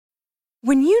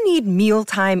When you need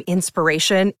mealtime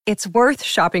inspiration, it's worth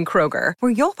shopping Kroger,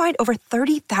 where you'll find over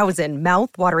 30,000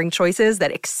 mouth-watering choices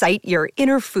that excite your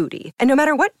inner foodie. And no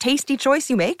matter what tasty choice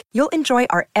you make, you'll enjoy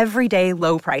our everyday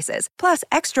low prices, plus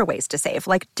extra ways to save,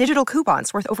 like digital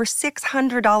coupons worth over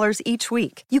 $600 each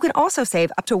week. You can also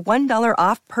save up to $1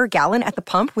 off per gallon at the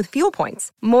pump with fuel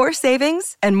points. More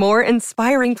savings and more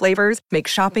inspiring flavors make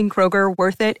shopping Kroger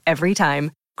worth it every time.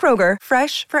 Kroger,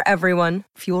 fresh for everyone.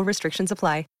 Fuel restrictions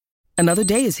apply. Another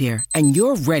day is here, and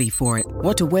you're ready for it.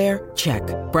 What to wear? Check.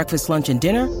 Breakfast, lunch, and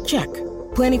dinner? Check.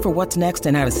 Planning for what's next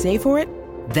and how to save for it?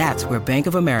 That's where Bank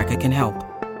of America can help.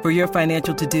 For your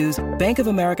financial to-dos, Bank of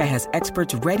America has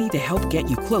experts ready to help get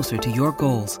you closer to your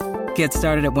goals. Get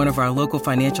started at one of our local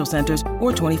financial centers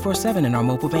or 24/7 in our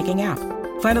mobile banking app.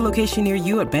 Find a location near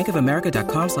you at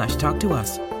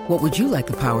bankofamerica.com/talktous. What would you like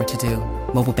the power to do?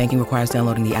 Mobile banking requires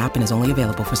downloading the app and is only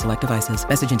available for select devices.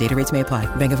 Message and data rates may apply.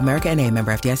 Bank of America N.A.,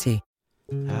 member FDIC.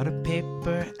 Out of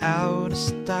paper, out of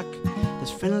stock.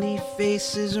 There's friendly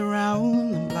faces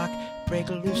around the block. Break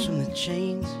loose from the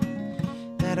chains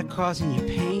that are causing you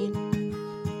pain.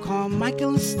 Call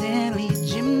Michael and Stanley,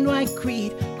 Jim, Dwight,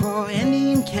 Creed. Call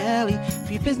Andy and Kelly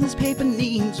for your business paper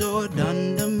needs. Or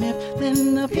Dunder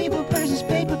Mifflin, the people versus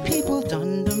paper people.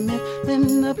 Dunder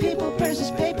Mifflin, the people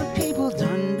versus paper people.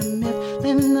 Dunder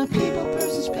Mifflin, the people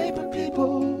versus paper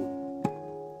people.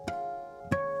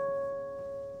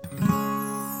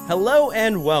 Hello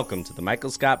and welcome to the Michael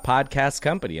Scott Podcast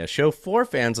Company, a show for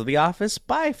fans of The Office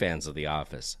by fans of The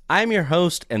Office. I'm your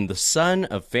host and the son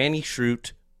of Fanny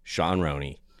Schrute, Sean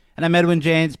Roney. And I'm Edwin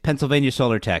James, Pennsylvania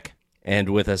Solar Tech.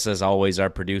 And with us, as always, our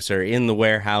producer in the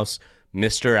warehouse,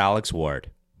 Mr. Alex Ward.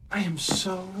 I am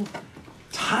so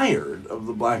tired of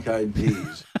the Black Eyed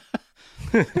Peas.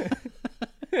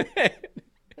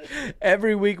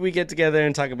 Every week we get together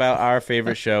and talk about our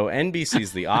favorite show,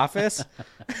 NBC's The Office.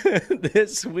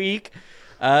 This week,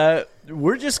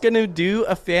 we're just going to do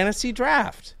a fantasy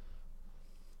draft.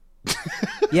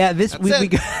 Yeah, that's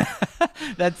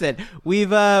it. We've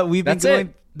been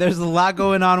going. There's a lot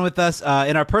going on with us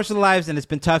in our personal lives, and it's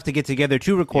been tough to get together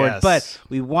to record. Yes. But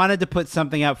we wanted to put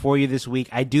something out for you this week.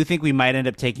 I do think we might end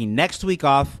up taking next week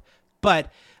off,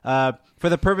 but for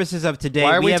the purposes of today,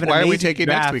 why are we draft. taking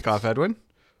next week off, Edwin?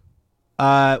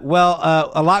 A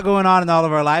lot going on in all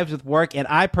of our lives with work, and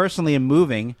I personally am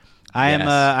moving.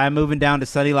 I'm moving down to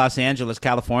sunny Los Angeles,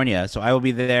 California, so I will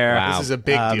be there. Wow. This is a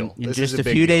big deal. In This just is a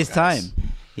big few deal, days' guys.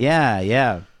 time.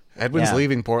 Yeah. Edwin's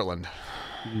leaving Portland.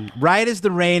 Right as the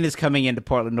rain is coming into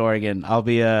Portland, Oregon, I'll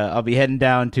be heading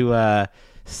down to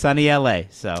sunny LA.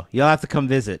 So you'll have to come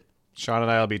visit. Sean and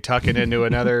I will be tucking into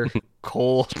another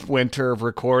cold winter of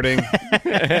recording.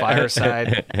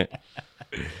 Fireside.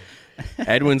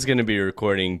 Edwin's going to be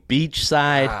recording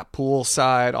beachside.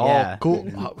 Poolside, all Yeah.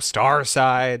 cool. Star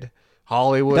side,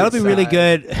 Hollywood. That'll be really side.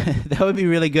 good. That would be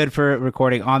really good for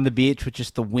recording on the beach with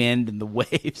just the wind and the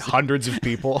waves. Hundreds of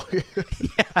people.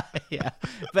 Yeah.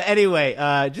 But anyway,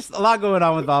 just a lot going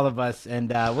on with all of us, and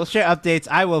we'll share updates.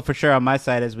 I will for sure on my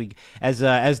side as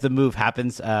the move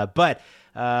happens. But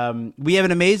we have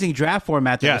an amazing draft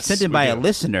format that was sent in by a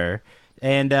listener,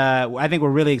 and I think we're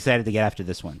really excited to get after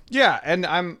this one. Yeah, and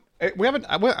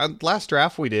last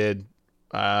draft we did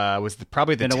was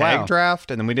probably the Been a while. tag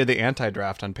draft, and then we did the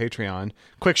anti-draft on Patreon.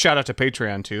 Quick shout out to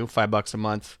Patreon too, $5 a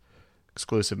month,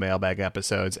 exclusive mailbag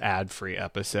episodes, ad-free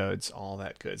episodes, all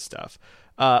that good stuff.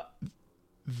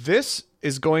 This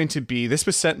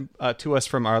was sent to us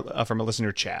from a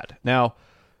listener, Chad. Now,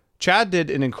 Chad did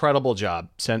an incredible job.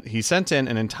 He sent in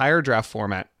an entire draft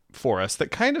format for us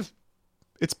that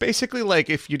it's basically like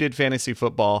if you did fantasy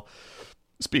football.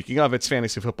 Speaking of, it's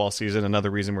fantasy football season,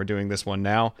 another reason we're doing this one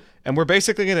now. And we're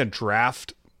basically going to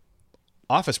draft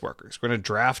office workers. We're going to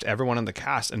draft everyone in the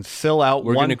cast and fill out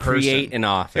We're one going to person. create an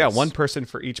office. Yeah, one person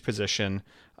for each position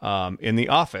in the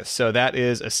office. So that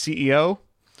is a CEO,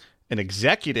 an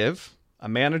executive, a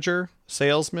manager,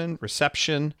 salesman,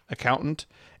 reception, accountant,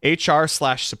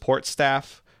 HR/support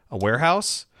staff, a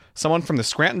warehouse, someone from the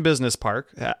Scranton Business Park,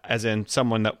 as in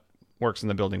someone that works in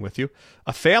the building with you,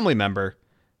 a family member,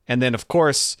 and then, of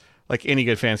course, like any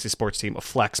good fantasy sports team, a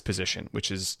flex position,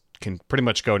 which can pretty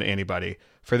much go to anybody.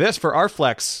 For our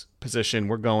flex position,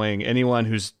 we're going anyone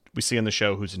we see on the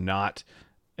show who's not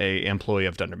a employee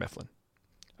of Dunder Mifflin.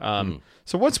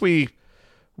 So once we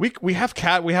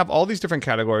have all these different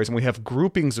categories, and we have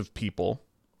groupings of people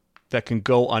that can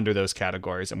go under those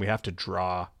categories, and we have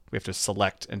to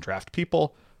select and draft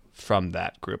people from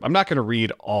that group. I'm not going to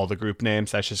read all the group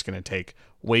names. That's just going to take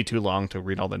way too long to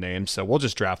read all the names. So we'll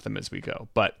just draft them as we go.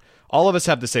 But all of us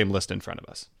have the same list in front of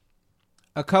us.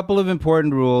 A couple of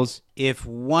important rules. If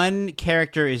one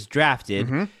character is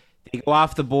drafted, they go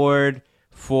off the board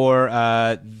for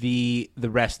the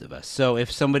rest of us. So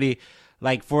if somebody,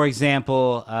 like for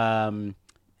example,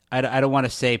 I don't want to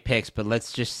say picks, but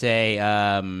let's just say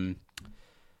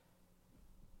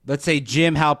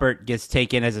Jim Halpert gets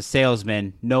taken as a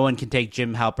salesman. No one can take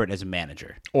Jim Halpert as a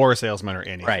manager or a salesman or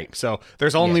anything. Right. So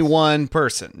there's only one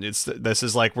person. This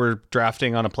is like we're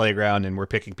drafting on a playground and we're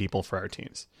picking people for our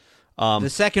teams. The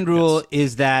second rule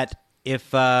is that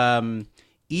if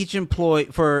each employee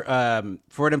for an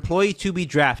employee to be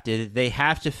drafted, they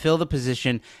have to fill the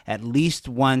position at least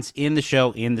once in the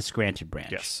show in the Scranton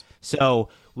branch. Yes. So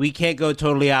we can't go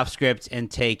totally off script and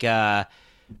take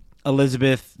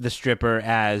Elizabeth the stripper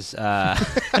as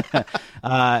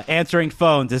answering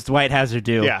phones as Dwight Hazard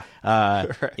do. Yeah.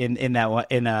 Right. in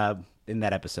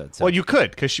that episode. So. Well, you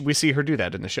could because we see her do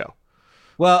that in the show.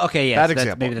 Well, okay, yeah. Bad so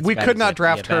example. maybe that's a We bad could not example.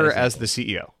 draft Yeah, bad her as example.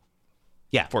 the CEO,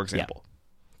 Yeah, for example.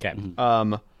 Okay.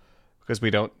 Because we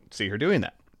don't see her doing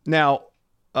that. Now,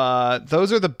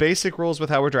 those are the basic rules with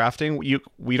how we're drafting.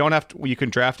 We don't have to. You can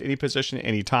draft any position at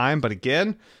any time, but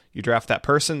again, you draft that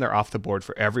person, they're off the board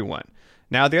for everyone.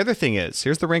 Now, the other thing is,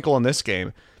 here's the wrinkle in this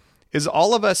game, is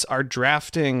all of us are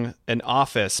drafting an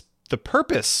office. The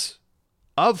purpose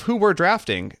of who we're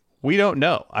drafting, we don't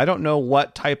know. I don't know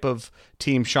what type of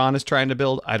team Sean is trying to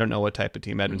build. I don't know what type of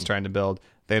team Edwin's trying to build.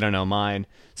 They don't know mine.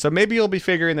 So maybe you'll be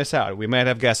figuring this out. We might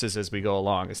have guesses as we go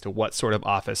along as to what sort of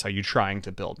office are you trying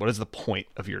to build? What is the point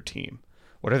of your team?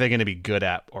 What are they going to be good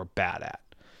at or bad at?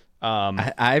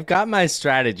 I've got my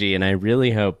strategy, and I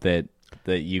really hope that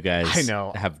you guys I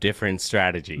know. have different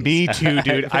strategies. Me too,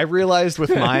 dude. I realized with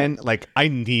mine, like, I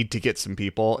need to get some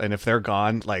people, and if they're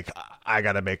gone, like, I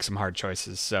got to make some hard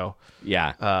choices. So,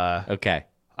 Yeah. Okay.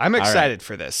 I'm right. excited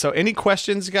for this. So, any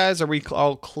questions, guys? Are we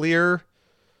all clear?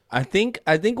 I think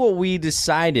what we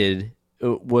decided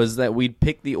was that we'd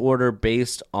pick the order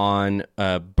based on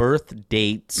birth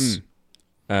dates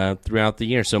throughout the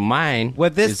year. So mine.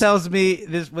 What this tells me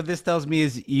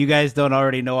is you guys don't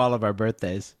already know all of our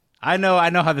birthdays. I know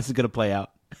how this is going to play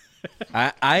out.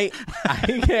 I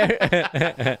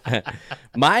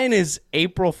mine is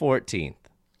April 14th.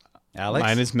 Alex?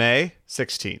 Mine is May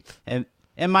 16th. and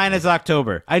mine is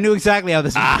October. I knew exactly how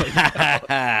this was going to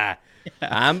go.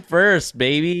 I'm first,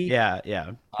 baby.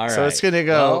 Yeah. All right. So it's gonna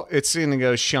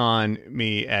go Sean,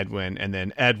 me, Edwin, and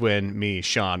then Edwin, me,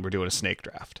 Sean. We're doing a snake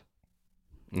draft.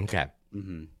 Okay.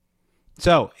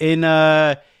 So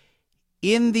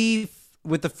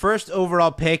with the first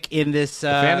overall pick in this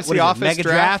Fantasy what is it, office mega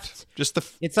draft. Just the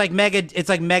It's like mega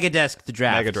desk the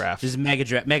draft. Mega draft. This is mega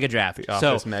draft. The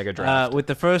office mega draft. With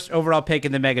the first overall pick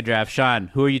in the mega draft, Sean,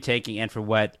 who are you taking and for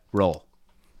what role?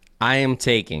 I am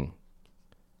taking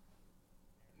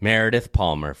Meredith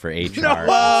Palmer for HR.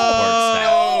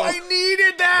 Oh, I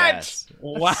needed that. Yes.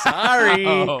 Sorry.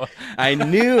 I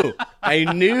knew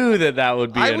that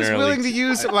would be I an was early. willing to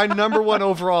use my number one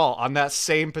overall on that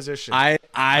same position.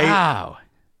 Wow.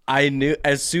 I knew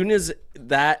as soon as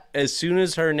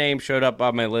her name showed up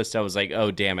on my list, I was like,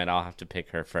 "Oh, damn it! I'll have to pick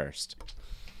her first."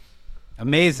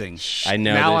 Amazing. I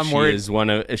know Now that I'm worried.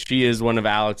 she is one of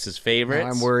Alex's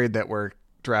favorites. I'm worried that we're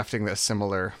drafting a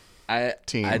similar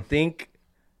team. I think.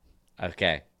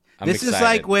 Okay. I'm This excited. is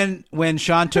like when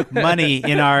Sean took money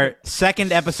in our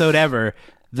second episode ever,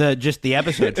 the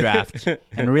episode draft,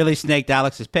 and really snaked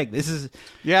Alex's pick. This is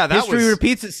Yeah, that history was-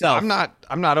 repeats itself. I'm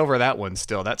not over that one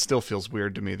still. That still feels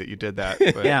weird to me that you did that.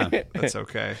 But Yeah. that's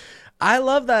okay. I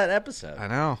love that episode, I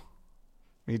know.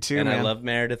 Me too, and man. I love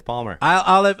Meredith Palmer.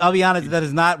 I'll be honest. That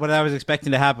is not what I was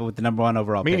expecting to happen with the number one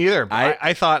overall. Me pick. neither. I-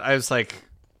 I thought I was like,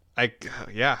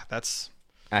 that's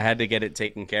I had to get it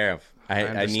taken care of. I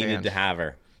understand. needed to have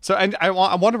her. so. And I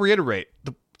want to reiterate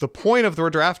the point of the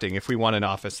drafting. If we want an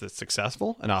office that's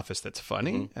successful, an office that's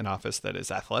funny, an office that is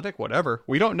athletic, whatever,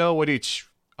 we don't know what each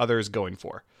other is going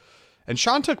for. And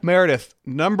Sean took Meredith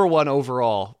number one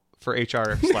overall for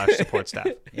HR/support staff.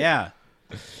 Yeah.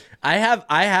 I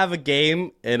have a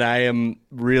game, and I am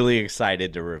really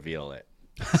excited to reveal it.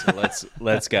 So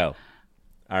let's go.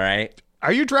 All right.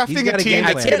 Are you drafting He's a got a team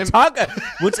game that's plan. going Talk.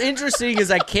 What's interesting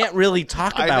is I can't really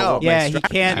talk I about know. what Yeah, my he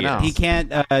strategy can't. I know. He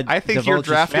can't. I think divulge you're his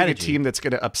drafting a strategy. team that's going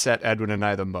to upset Edwin and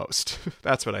I the most.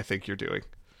 That's what I think you're doing.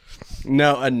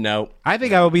 No, no. I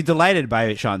think I will be delighted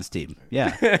by Sean's team.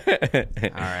 Yeah.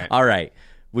 All right.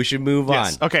 We should move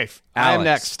Yes. on. Okay. I am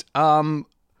Alex. next.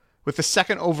 With the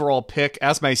second overall pick,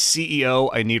 as my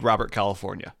CEO, I need Robert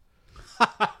California.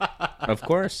 Of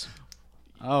course.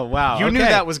 Oh wow. You knew Okay.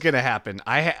 that was going to happen.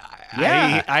 I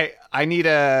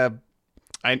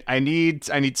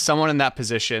need someone in that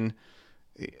position.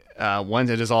 One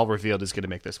that is all revealed is going to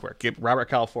make this work. Get Robert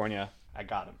California. I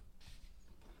got him.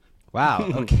 Wow.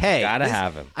 Okay. Gotta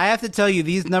have him. I have to tell you,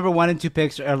 these number 1 and 2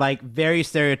 picks are like very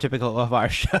stereotypical of our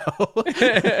show.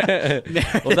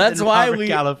 Well, that's why Robert,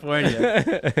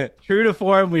 California. True to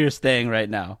form, we are staying right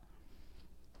now.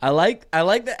 I like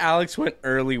that Alex went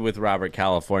early with Robert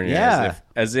California, Yeah.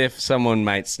 as if someone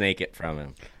might snake it from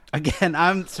him. Again,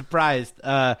 I'm surprised.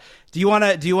 Do you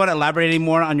want to elaborate any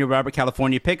more on your Robert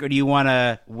California pick, or do you want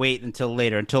to wait until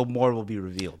later, until more will be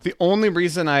revealed? The only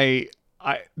reason I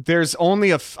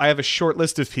have a short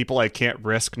list of people I can't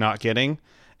risk not getting,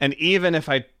 and even if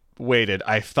I waited,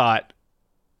 I thought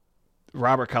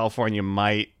Robert California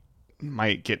might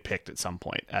get picked at some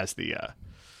point as the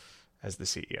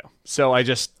CEO. So I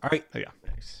just yeah.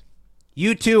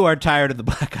 You too are tired of the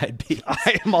Black Eyed Peas.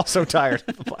 I am also tired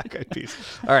of the Black Eyed Peas.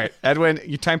 All right, Edwin,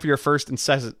 you time for your first and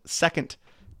second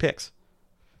picks.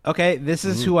 Okay, this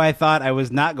is who I thought I was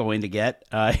not going to get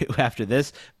after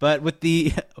this, but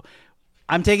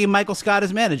I'm taking Michael Scott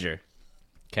as manager.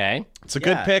 Okay. It's a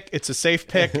good pick. It's a safe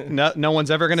pick. No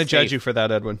one's ever going to judge you for that,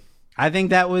 Edwin. I think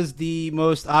that was the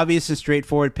most obvious and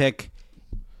straightforward pick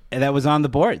that was on the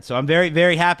board. So I'm very,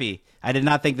 very happy. I did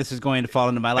not think this was going to fall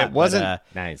into my lap. It wasn't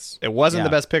Nice. It wasn't Yeah. the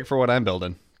best pick for what I'm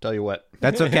building. Tell you what.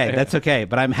 That's okay. That's okay.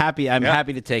 But I'm happy. I'm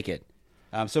happy to take it.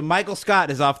 So Michael Scott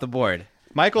is off the board.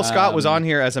 Michael Scott was on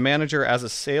here as a manager, as a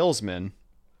salesman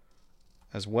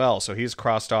as well. So he's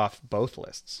crossed off both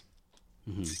lists.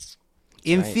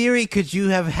 In theory, could you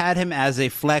have had him as a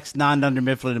flex non-Dunder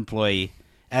Mifflin employee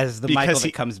as the Michael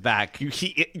that comes back?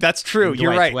 That's true. in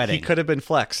You're Dwight's right. wedding? He could have been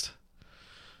flexed.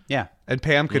 Yeah. And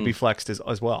Pam could be flexed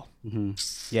as well.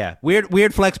 Yeah.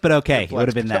 Weird flex, but okay. It would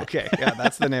have been that. Okay, yeah,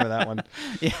 that's the name of that one.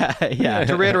 Yeah.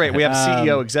 To reiterate, we have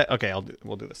CEO exec. Okay,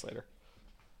 we'll do this later.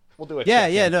 We'll do it.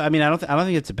 Yeah. No, I mean, I don't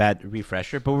think it's a bad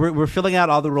refresher, but we're filling out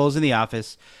all the roles in the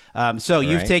office. So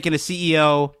you've Right. taken a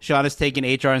CEO. Sean has taken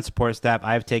HR and support staff.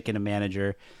 I've taken a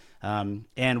manager.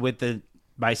 And with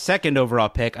my second overall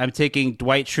pick, I'm taking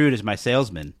Dwight Schrute as my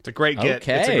salesman. It's a great get. It's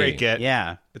a Okay. great get.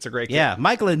 Yeah. It's a great get. Yeah.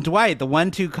 Michael and Dwight, the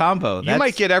 1-2 combo. You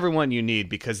might get everyone you need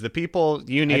because the people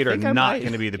you need are think I not might.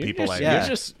 going to be the people I need.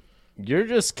 yeah. You're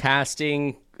just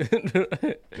casting.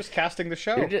 Just casting the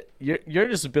show. You're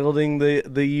just building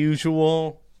the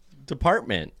usual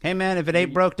department. Hey, man, if it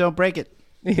ain't broke, don't break it.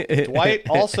 Dwight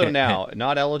also now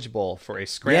not eligible for a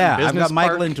Scranton Yeah, I've Business got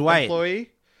Michael Park and Dwight. employee.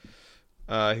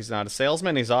 He's not a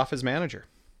salesman. He's off as manager.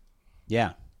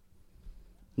 Yeah.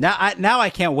 Now I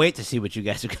can't wait to see what you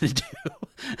guys are going to do.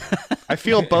 I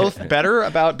feel both better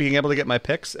about being able to get my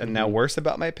picks and now worse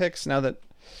about my picks now that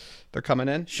they're coming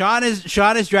in. Sean is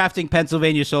drafting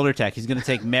Pennsylvania Solar Tech. He's going to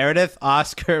take Meredith,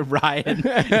 Oscar, Ryan,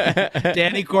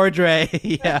 Danny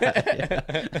Cordray.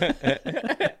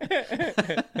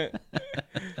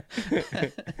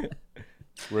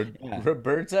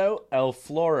 Roberto El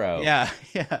Floro. Yeah.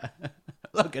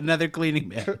 Look, another cleaning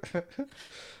man.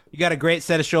 You got a great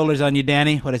set of shoulders on you,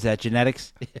 Danny. What is that,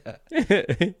 genetics? All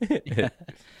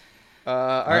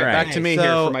right, back to me So,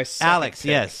 here for my second Alex, pick.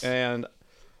 yes. And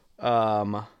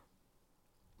I'm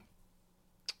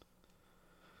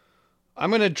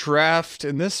going to draft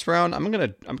in this round. I'm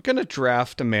going to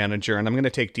draft a manager, and I'm going to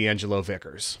take D'Angelo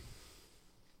Vickers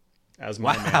as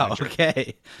my Wow, manager.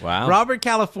 okay. Wow. Robert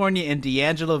California and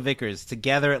D'Angelo Vickers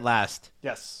together at last.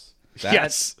 Yes. That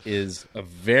yes. is a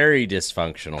very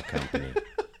dysfunctional company.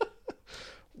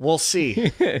 We'll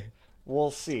see.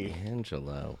 We'll see.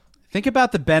 Angelo. Think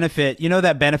about the benefit. You know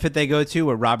that benefit they go to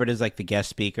where Robert is like the guest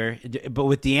speaker, but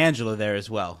with D'Angelo there as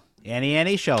well.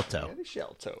 Annie Shelto.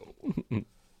 Shelto.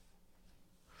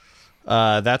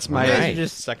 That's my Right.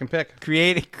 just second pick.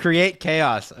 Create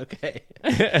chaos. Okay.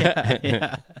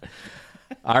 Yeah.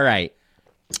 All right.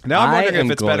 Now I'm I wondering if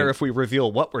am it's better going- if we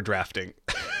reveal what we're drafting,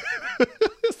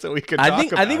 so we can. Talk I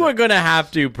think about we're it. gonna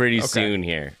have to pretty soon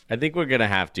here. I think we're gonna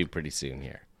have to pretty soon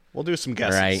here. We'll do some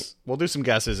guesses. Right. We'll do some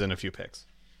guesses and a few picks.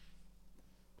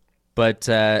 But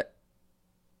I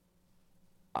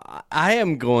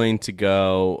am going to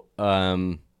go.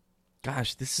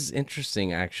 Gosh, this is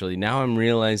interesting. Actually, now I'm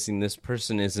realizing this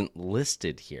person isn't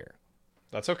listed here.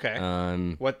 That's okay.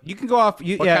 What? You can go off. What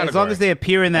As long category? as they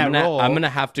appear in that role. I'm gonna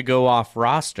have to go off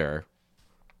roster.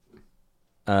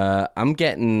 I'm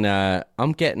getting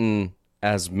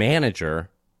as manager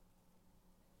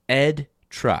Ed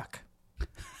Truck.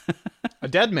 A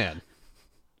dead man.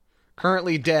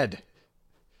 Currently dead.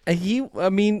 A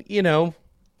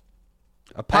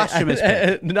posthumous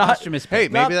pick. Posthumous pick. Hey,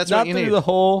 maybe that's what not you through need. the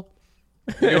whole.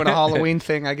 You're doing a Halloween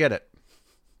thing. I get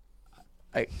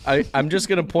it. I'm just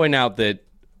gonna point out that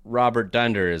Robert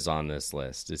Dunder is on this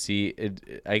list. Is he?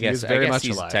 I guess very much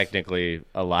he's alive. technically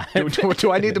alive.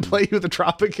 Do I need to play you the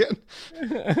drop again?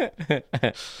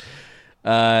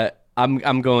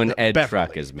 I'm going Ed Beverly.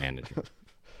 Truck as manager.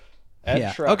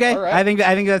 Yeah. Truck. Okay. All right. I think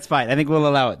that's fine. I think we'll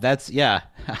allow it. That's I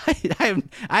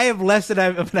have less than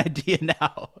of an idea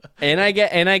now. And I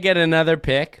get another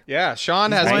pick. Yeah,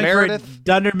 Sean has Going Meredith for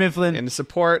Dunder Mifflin. in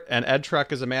support and Ed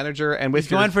Truck as a manager, and with He's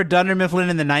going for Dunder Mifflin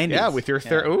in the 90s. yeah, with your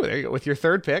third. Oh, there you go. With your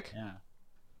third pick.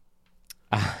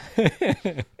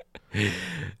 Yeah.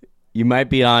 You might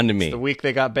be on to me. The week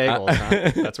they got bagels.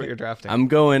 Huh? That's what you're drafting. I'm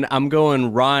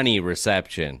going Ronnie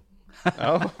reception.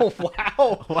 Oh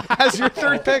wow! As your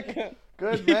third pick.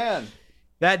 Good man.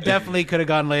 That definitely could have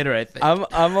gone later, I think.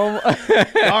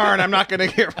 Darn, I'm not going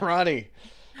to get Ronnie.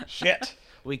 Shit.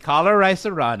 We call her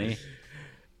Rice-A-Roni.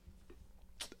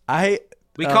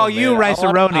 We Oh, call you man.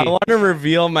 Rice-A-Roni. I want to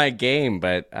reveal my game,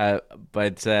 but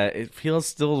it feels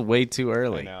still way too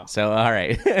early. know. So all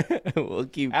right, we'll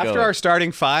keep After going. our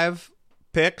starting 5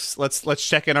 picks, let's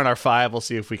check in on our 5. We'll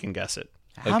see if we can guess it.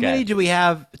 How Okay. many do we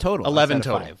have total? 11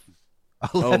 instead of total. 5?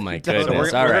 Oh my total.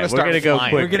 goodness! So All we're right, gonna we're start gonna go flying.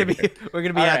 quick. We're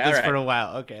gonna be All at right, this all for right. a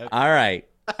while. Okay. All right.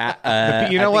 You I know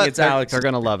think what? It's Alex. They're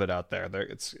going to love it out there.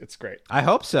 It's great. I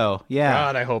hope so. Yeah.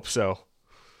 God, I hope so.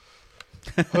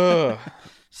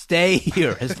 Stay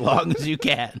here as long as you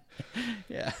can.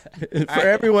 Yeah. For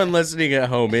everyone listening at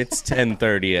home, it's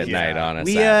 10:30 at night on a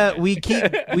Saturday.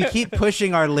 We keep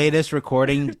pushing our latest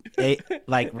recording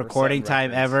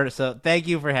time ever. So thank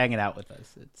you for hanging out with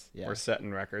us. We're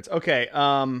setting records. Okay.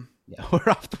 Yeah, we're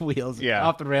off the wheels. Yeah.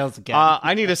 Off the rails again.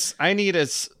 I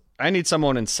need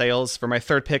someone in sales. For my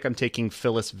third pick, I'm taking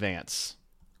Phyllis Vance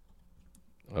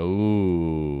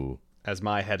Ooh. as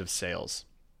my head of sales.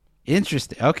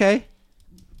 Interesting. Okay.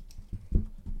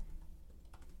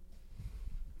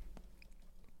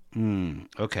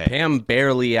 Okay. Pam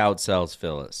barely outsells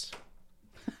Phyllis.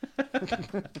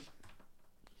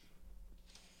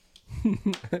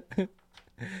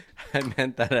 I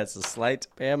meant that as a slight to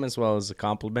Pam as well as a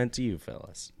compliment to you,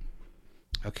 Phyllis.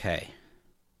 Okay.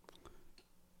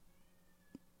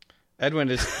 Edwin,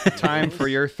 it's time for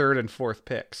your third and fourth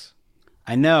picks.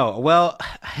 I know. Well,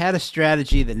 I had a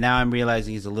strategy that now I'm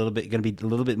realizing is going to be a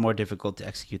little bit more difficult to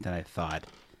execute than I thought.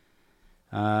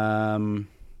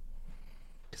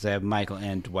 Because I have Michael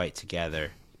and Dwight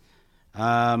together.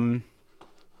 I'm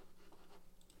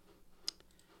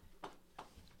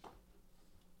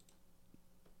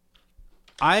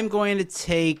going to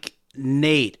take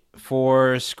Nate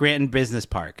for Scranton Business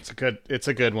Park. It's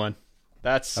a good one.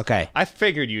 That's Okay. I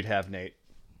figured you'd have Nate.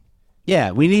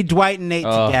 Yeah, we need Dwight and Nate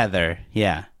together.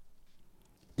 Yeah.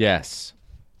 Yes.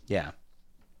 Yeah.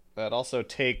 That also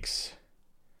takes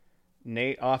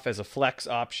Nate off as a flex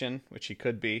option, which he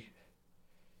could be.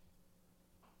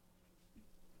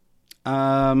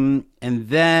 And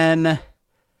then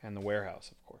And the warehouse,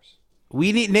 of course.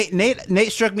 we need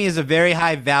Nate struck me as a very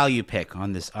high value pick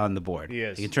on the board. He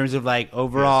is. In terms of like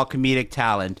overall comedic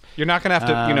talent. You're not going to have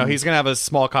to, he's going to have a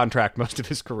small contract most of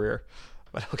his career,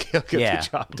 but he'll get Yeah. the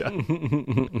job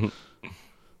done.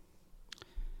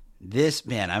 This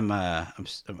man, I'm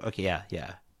okay, yeah.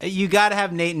 You got to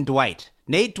have Nate and Dwight.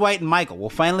 Nate, Dwight, and Michael.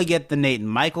 We'll finally get the Nate and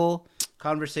Michael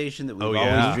conversation that we've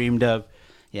always dreamed of.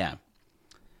 Yeah.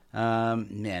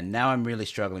 Man, now I'm really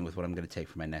struggling with what I'm going to take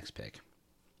for my next pick.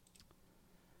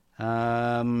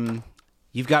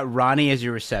 You've got Ronnie as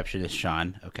your receptionist,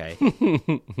 Sean. Okay.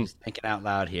 Just thinking out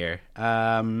loud here.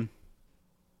 I'm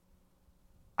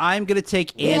going to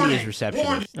take Andy as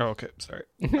receptionist. Oh, okay. Sorry.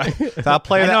 I'll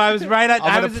play I that. know, I was right. I'm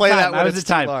I going was to play the that time. when I was it's the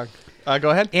too time. long.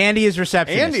 Go ahead. Andy is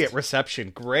receptionist. Andy at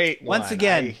reception. Great one. Once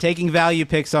again, taking value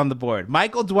picks on the board.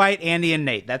 Michael, Dwight, Andy, and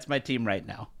Nate. That's my team right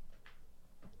now.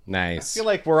 Nice. I feel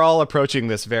like we're all approaching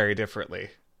this very differently.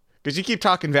 Because you keep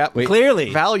talking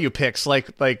Clearly. value picks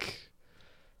like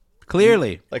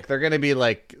Clearly. they're going to be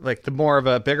like the more of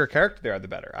a bigger character they are, the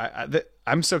better.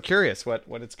 I'm so curious what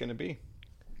it's going to be.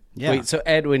 Yeah. Wait, so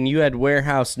Edwin, you had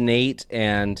warehouse Nate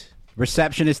and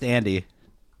Receptionist Andy.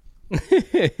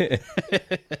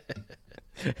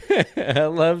 I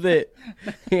love that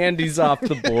Andy's off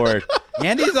the board.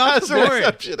 Andy's off the board.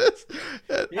 Receptionist.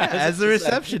 Yeah, as the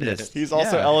receptionist. He's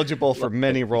also Yeah. eligible for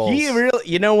many roles. He really,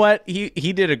 you know what? He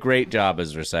did a great job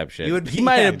as receptionist. He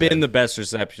might have been the best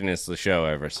receptionist the show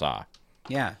ever saw.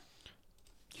 Yeah.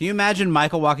 Can you imagine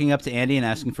Michael walking up to Andy and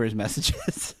asking for his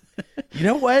messages? You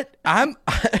know what? I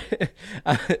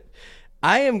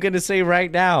am going to say right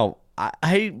now,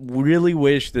 I really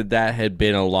wish that had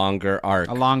been a longer arc.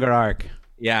 A longer arc.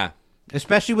 Yeah.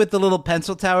 Especially with the little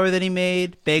pencil tower that he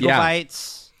made, bagel Yeah.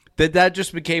 bites. That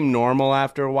just became normal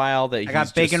after a while. That I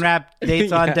got bacon wrapped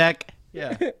dates on deck.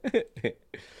 Yeah.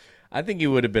 I think he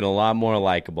would have been a lot more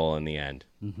likable in the end.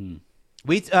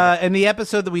 We in the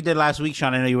episode that we did last week,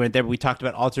 Sean, I know you weren't there, but we talked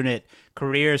about alternate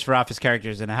careers for Office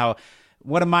characters and how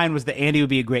one of mine was that Andy would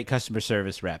be a great customer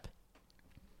service rep.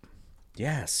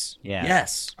 Yes. Yeah.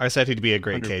 Yes. I said he'd be a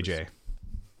great 100%.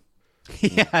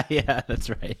 KJ. Yeah, that's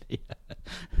right. Yeah.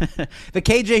 The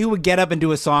KJ who would get up and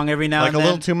do a song every now Like and a then.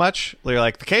 little too much. You're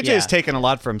like, the KJ Yeah. is taking a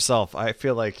lot for himself. I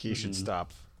feel like he should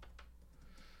stop.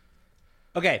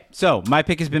 Okay, so my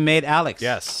pick has been made. Alex.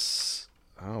 Yes.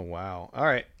 Oh, wow. All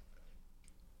right.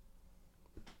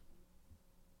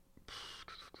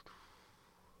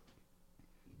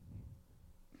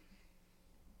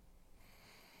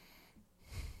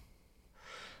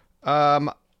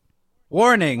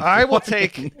 Warning. I will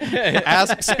take,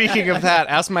 speaking of that,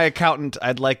 as my accountant,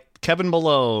 I'd like Kevin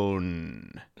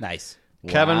Malone. Nice.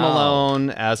 Kevin Wow. Malone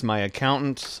as my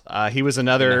accountant. He was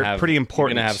another pretty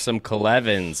important. You're gonna have some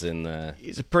Clevens in the.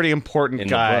 He's a pretty important in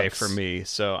the guy books. for me,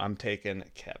 so I'm taking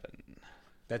Kevin.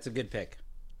 That's a good pick.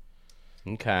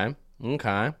 Okay.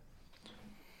 Okay.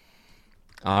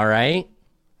 All right.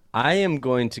 I am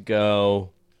going to go.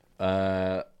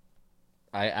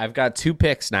 I've got 2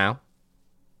 picks now.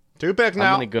 2 pick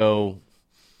now. I'm gonna go.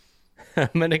 I'm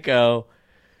gonna go.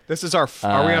 This is our.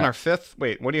 Are we on our 5th?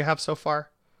 Wait, what do you have so far?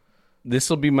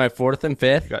 This will be my 4th and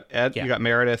 5th. You got Ed. Yeah. You got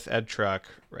Meredith, Ed Truck.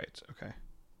 Right. Okay.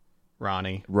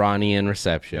 Ronnie. Ronnie in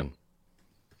reception.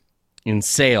 In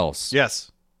sales,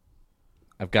 Yes.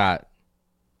 I've got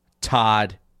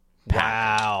Todd.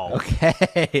 Wow.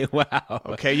 Okay. Wow.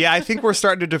 Okay. Yeah, I think we're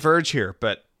starting to diverge here,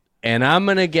 but And I'm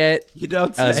gonna get You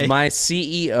don't as say. my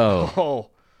CEO oh,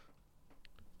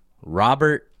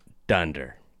 Robert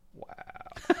Dunder.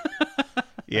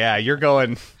 yeah, you're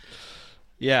going.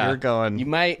 Yeah, You're going You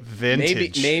might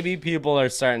vintage. Maybe people are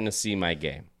starting to see my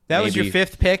game. That was your Maybe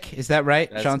 5th pick. Is that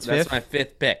right? Sean's That's 5th. my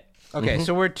 5th pick. Okay,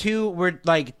 so we're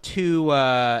like 2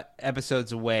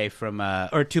 episodes away from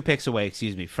or 2 picks away,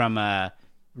 excuse me, from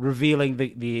revealing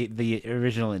the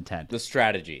original intent. The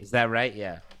strategy. Is that right?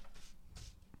 Yeah.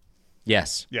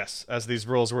 Yes. Yes, as these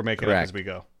rules we're making up Correct. as we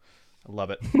go. I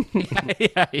love it.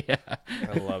 Yeah.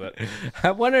 I love it. I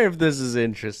wonder if this is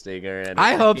interesting or anything.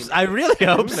 I hope. I really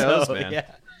hope knows, so. man?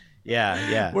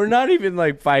 Yeah. We're not even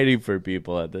like fighting for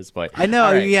people at this point. I know.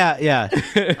 All right. Yeah.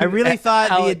 I really thought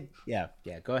Ale- Yeah.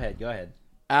 Go ahead.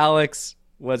 Alex,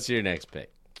 what's your next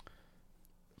pick?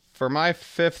 For my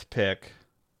 5th pick,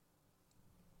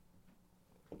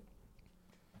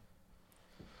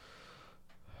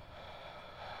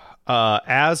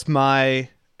 as my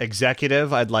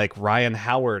executive, I'd like Ryan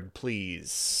Howard,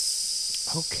 please.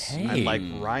 Okay. I'd like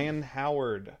Ryan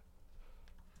Howard.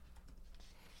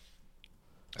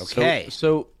 Okay.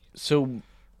 So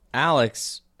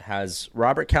Alex has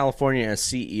Robert California as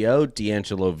CEO,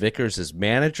 D'Angelo Vickers as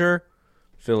manager,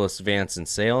 Phyllis Vance in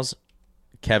sales,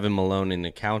 Kevin Malone in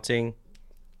accounting,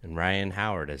 and Ryan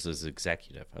Howard as his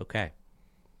executive. Okay.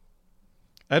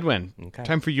 Edwin, Okay.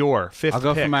 time for your 5th I'll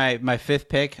go pick. for my 5th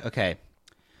pick. Okay.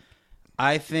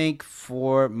 I think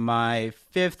for my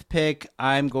 5th pick,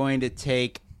 I'm going to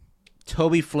take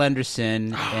Toby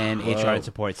Flenderson and HR and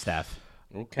support staff.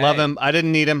 Okay. Love him. I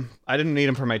didn't need him. I didn't need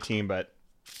him for my team, but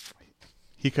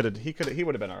he would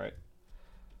have been all right.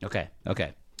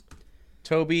 Okay.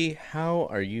 Toby, how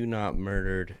are you not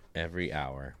murdered every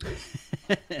hour?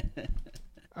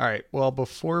 All right. Well,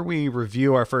 before we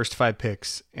review our first 5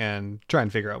 picks and try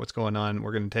and figure out what's going on,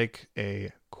 we're going to take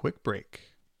a quick break.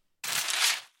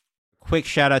 Quick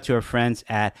shout out to our friends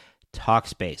at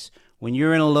Talkspace. When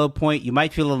you're in a low point, you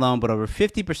might feel alone, but over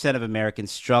 50% of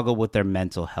Americans struggle with their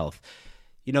mental health.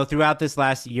 You know, throughout this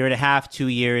last year and a half, 2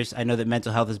 years, I know that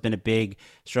mental health has been a big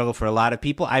struggle for a lot of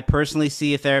people. I personally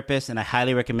see a therapist, and I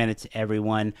highly recommend it to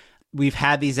everyone. We've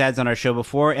had these ads on our show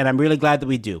before, and I'm really glad that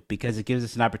we do because it gives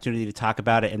us an opportunity to talk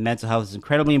about it, and mental health is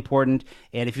incredibly important.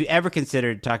 And if you ever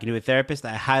considered talking to a therapist,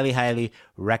 I highly, highly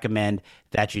recommend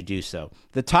that you do so.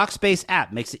 The Talkspace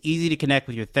app makes it easy to connect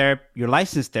with your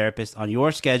licensed therapist on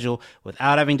your schedule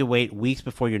without having to wait weeks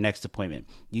before your next appointment.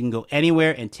 You can go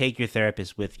anywhere and take your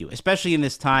therapist with you. Especially in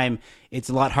this time, it's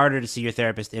a lot harder to see your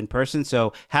therapist in person,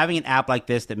 so having an app like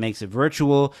this that makes it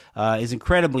virtual is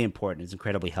incredibly important. It's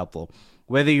incredibly helpful.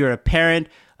 Whether you're a parent,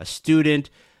 a student,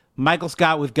 Michael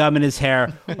Scott with gum in his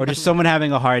hair, or just someone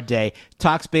having a hard day,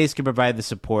 Talkspace can provide the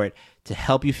support to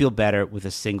help you feel better with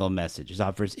a single message. It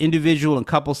offers individual and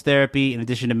couples therapy in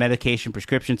addition to medication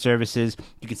prescription services.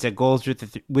 You can set goals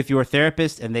with your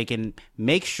therapist, and they can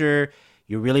make sure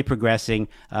you're really progressing.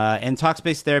 And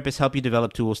Talkspace therapists help you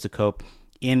develop tools to cope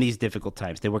in these difficult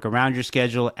times. They work around your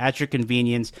schedule at your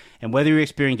convenience. And whether you're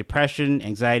experiencing depression,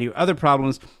 anxiety, or other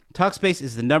problems, Talkspace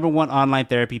is the #1 online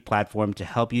therapy platform to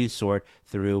help you sort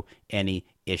through any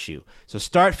issue. So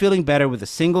start feeling better with a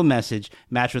single message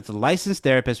matched with a licensed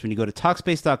therapist when you go to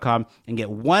Talkspace.com and get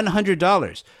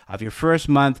 $100 off your first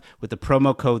month with the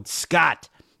promo code SCOTT.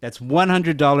 That's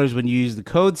 $100 when you use the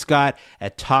code SCOTT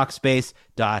at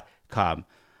Talkspace.com.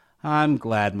 I'm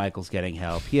glad Michael's getting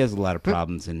help. He has a lot of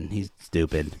problems and he's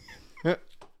stupid.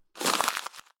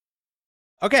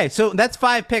 Okay, so that's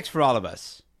 5 picks for all of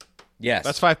us. Yes.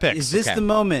 That's 5 picks. Is this Okay. the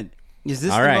moment? Is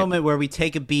this All the right. moment where we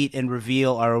take a beat and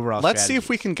reveal our overall Let's see strategy? if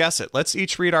we can guess it. Let's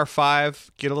each read our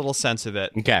 5, get a little sense of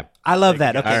it. Okay. I love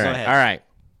that. Okay, All go right. ahead. All right.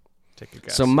 Take a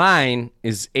guess. So mine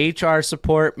is HR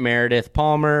support, Meredith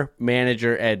Palmer,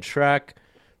 manager Ed Truck,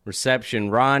 reception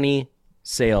Ronnie,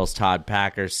 sales Todd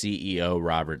Packer, CEO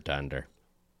Robert Dunder.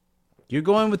 You're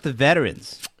going with the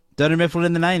veterans. Dunder Mifflin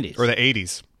in the 90s. Or the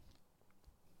 80s.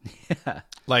 Yeah.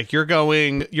 Like you're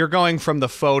going from the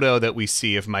photo that we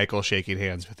see of Michael shaking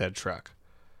hands with Ed Truck.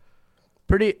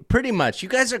 Pretty much. You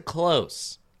guys are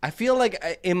close. I feel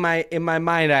like in my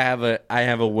mind I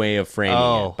have a way of framing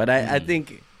it, but I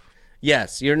think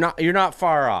yes, you're not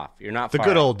far off. You're not The far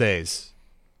good off. old days.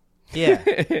 Yeah.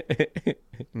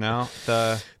 No,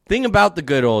 the Thing about the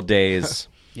good old days,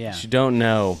 Yeah. you don't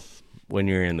know when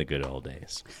you're in the good old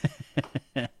days.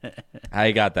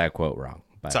 I got that quote wrong.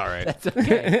 But it's all right. That's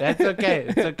okay. That's okay.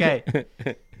 It's okay.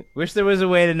 Wish there was a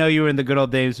way to know you were in the good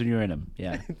old days when you were in them.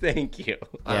 Yeah. Thank you.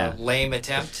 Yeah. Lame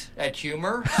attempt at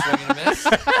humor. Swing and a miss.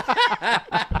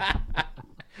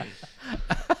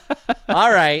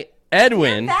 All right,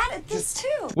 Edwin. Bad at this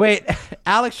too. Wait,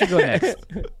 Alex should go next.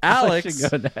 Alex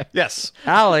should go next. Yes.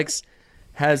 Alex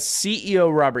has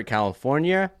CEO Robert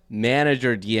California,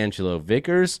 manager D'Angelo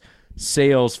Vickers,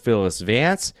 sales Phyllis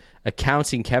Vance,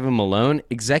 accounting Kevin Malone,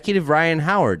 executive Ryan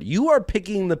Howard. You are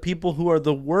picking the people who are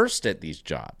the worst at these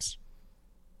jobs.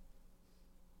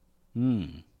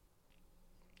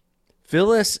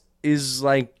 Phyllis is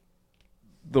like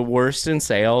the worst in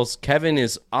sales. Kevin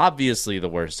is obviously the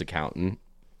worst accountant.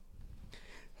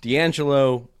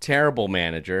 D'Angelo, terrible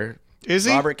manager. Is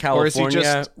he? Robert Or is he California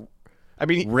just I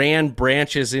mean, ran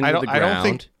branches into the ground. I don't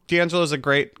think D'Angelo's a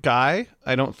great guy.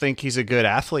 I don't think he's a good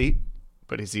athlete,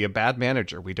 but is he a bad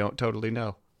manager? We don't totally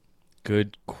know.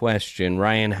 Good question.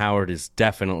 Ryan Howard is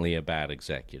definitely a bad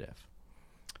executive.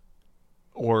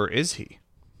 Or is he?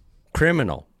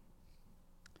 Criminal.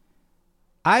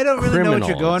 I don't really know what you're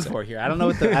Criminal, going exactly. for here. I don't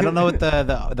know what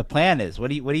the plan is. What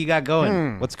do you got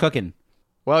going? What's cooking?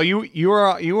 Well, you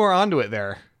were onto it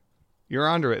there. You're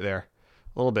onto it there.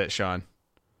 A little bit, Sean.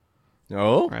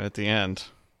 Oh, Right at the end.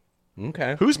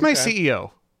 okay. Who's my Okay.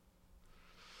 CEO?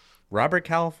 Robert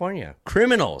California.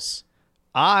 Criminals.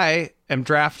 I am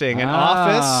drafting an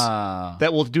office Ah.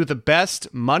 that will do the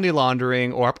best money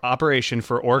laundering or operation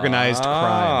for organized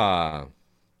crime.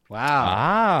 Wow.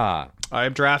 Ah. I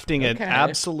am drafting an Okay.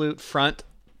 absolute front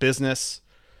business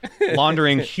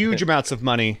laundering huge amounts of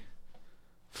money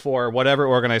for whatever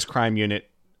organized crime unit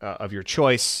of your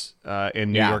choice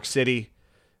in New Yeah. York City.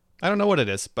 I don't know what it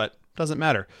is, but doesn't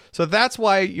matter. So that's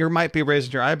why you might be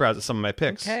raising your eyebrows at some of my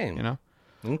picks. Okay. You know,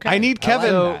 Okay. I need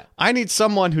Kevin. like I need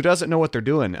someone who doesn't know what they're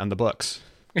doing on the books.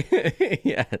 that.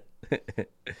 Yeah.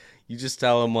 You just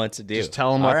tell them what to do. Just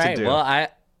tell 'em what All to right, do. Well,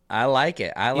 I like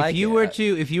it. I like if you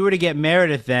it. were to get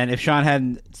Meredith, then if Sean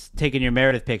hadn't taken your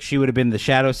Meredith pick, she would have been the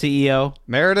shadow E CEO.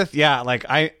 Meredith, yeah, like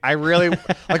I really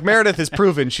like Meredith has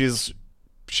proven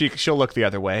she'll look the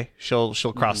other way. She'll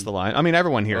cross the line. I mean,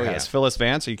 everyone here has. yeah. Phyllis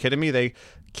Vance, are you kidding me? They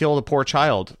killed a poor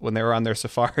child when they were on their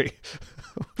safari.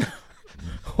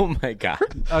 Oh my god.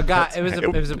 Oh God, it was a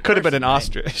Could have been an person, right?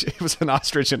 ostrich. It was an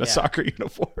ostrich in a soccer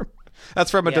uniform. That's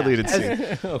from a Yeah. deleted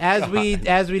scene. As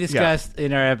we discussed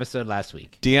in our episode last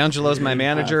week. D'Angelo's my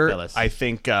manager. Phyllis. I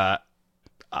think I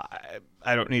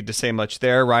don't need to say much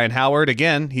there. Ryan Howard,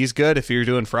 again, he's good if you're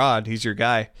doing fraud. He's your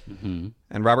guy. Mm-hmm.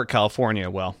 And Robert California,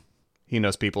 well, he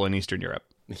knows people in Eastern Europe.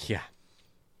 Yeah.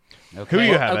 Who do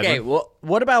you have, Okay, Edwin? well,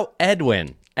 what about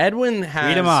Edwin? Edwin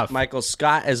Read 'em has off. Michael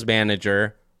Scott as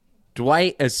manager,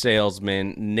 Dwight as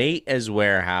salesman, Nate as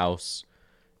warehouse,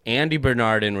 Andy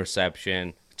Bernard in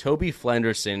reception, Toby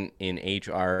Flenderson in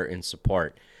HR and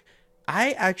support.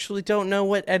 I actually don't know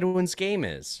what Edwin's game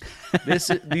is.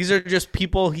 These are just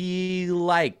people he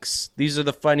likes. These are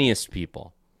the funniest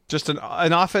people. Just an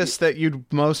office that you'd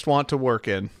most want to work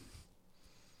in.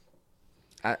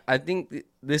 I think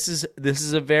this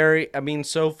is a very. I mean,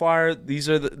 so far this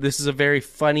is a very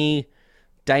funny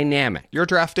dynamic. You're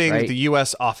drafting Right. the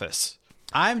U.S. office.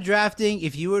 I'm drafting.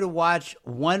 If you were to watch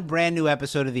one brand new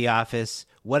episode of The Office,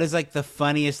 what is like the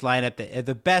funniest lineup,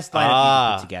 the best lineup you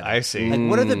can put together? I see. Like,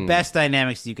 what are the best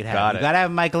dynamics you could have? Got You it. got to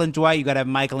have Michael and Dwight. You got to have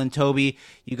Michael and Toby.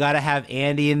 You got to have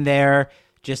Andy in there.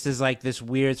 just as like this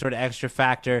weird sort of extra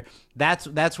factor.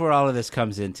 That's where all of this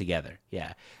comes in together.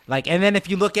 Yeah. Like, and then if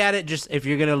you look at it, just if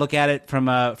you're gonna look at it from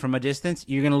a distance,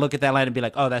 you're gonna look at that line and be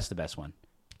like, oh, that's the best one.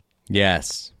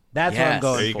 Yes. That's what I'm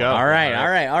going There you for. go. All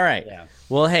right. Yeah.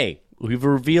 Well, hey, we've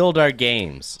revealed our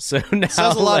games, so now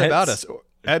Says a lot let's- about us.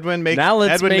 Edwin make Now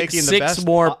let's Edwin make making the 6 best,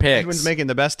 more picks. Edwin's making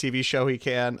the best TV show he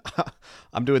can.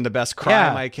 I'm doing the best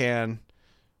crime Yeah. I can.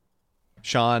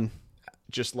 Sean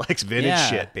just likes vintage Yeah.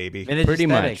 shit, baby. Vintage Pretty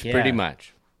aesthetic, much. yeah. Pretty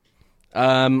much.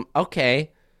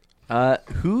 Okay.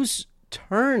 Whose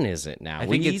turn is it now? I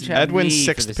We think each it's have. Edwin's me for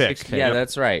sixth the pick. sixth pick. Yeah,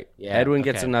 that's right. Yeah, Edwin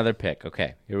gets okay. another pick.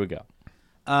 Okay, here we go.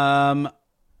 I'm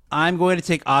going to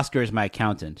take Oscar as my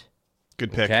accountant.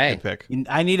 Good pick. Okay. Good pick.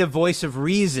 I need a voice of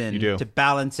reason You do. to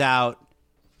balance out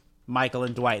Michael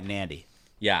and Dwight and Andy.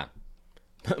 Yeah.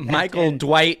 Michael,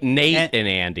 Dwight, Nate, and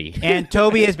Andy. And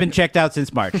Toby has been checked out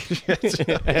since March.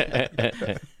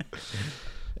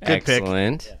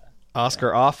 Excellent.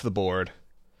 Oscar off the board.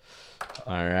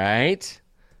 All right.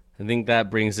 I think that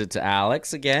brings it to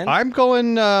Alex again. I'm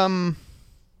going. I'm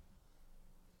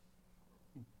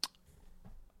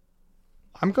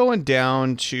going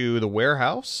down to the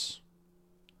warehouse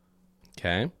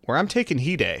Okay. where I'm taking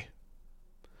Hide.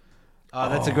 Oh,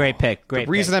 that's a great pick. Great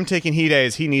The reason I'm taking Hide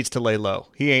is he needs to lay low.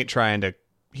 He ain't trying to.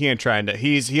 He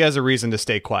has a reason to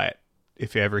stay quiet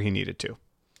if ever he needed to.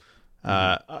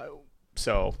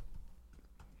 So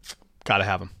gotta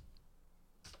have him.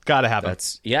 Gotta have him.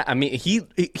 That's I mean, he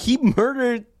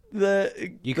murdered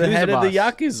the Yakuza head of the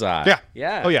boss. Yakuza. Yeah.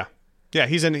 Yeah. Oh yeah. Yeah.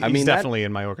 He's in. He's mean, that- definitely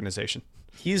in my organization.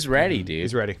 He's ready, dude.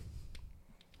 He's ready.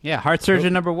 Yeah, heart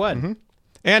surgeon number one.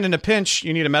 And in a pinch,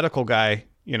 you need a medical guy.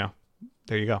 You know,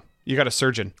 there you go. You got a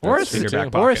surgeon Or in your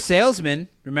back or a pocket. salesman,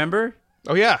 remember?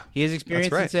 Oh yeah, He has experience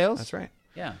that's right. in sales. That's right.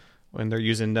 Yeah. When they're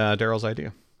using Daryl's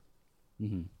idea.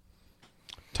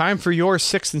 Time for your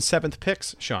 6th and 7th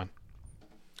picks, Sean.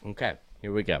 Okay,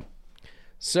 here we go.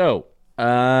 So,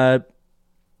 I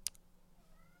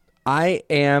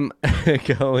am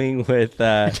going with. Did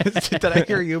I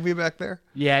hear Yubi back there?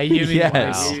 Yeah, you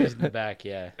Yes. in the back,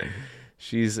 yeah.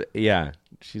 She's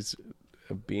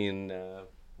being a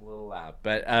little loud,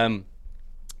 but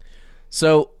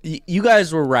so you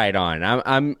guys were right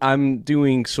on. I'm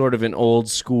doing sort of an old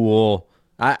school.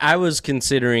 I was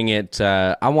considering it.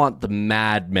 I want the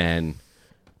Mad Men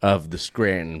of the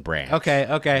Scranton branch. Okay.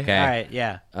 All right,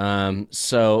 yeah.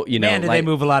 So you know, Man, did they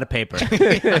move a lot of paper.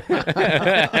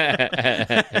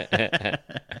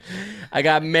 I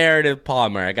got Meredith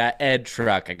Palmer. I got Ed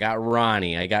Truck. I got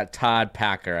Ronnie. I got Todd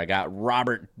Packer. I got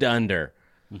Robert Dunder.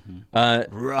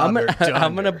 I'm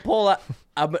gonna pull out.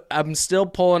 I'm still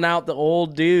pulling out the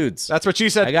old dudes. That's what you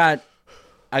said.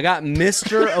 I got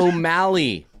Mr.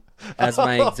 O'Malley as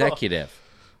my executive.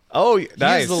 Oh,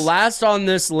 nice. He's the last on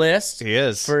this list. He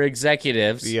is. For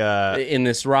executives in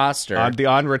this roster.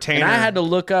 On retainer. And I had to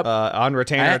look up. on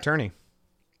retainer I- attorney.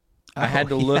 I had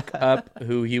to look up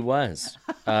who he was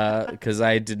because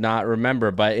I did not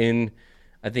remember. But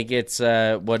I think it's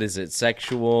what is it?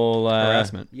 Sexual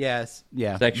Harassment. Yes.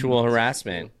 Yeah. Sexual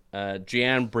harassment.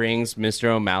 Jan brings Mr.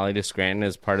 O'Malley to Scranton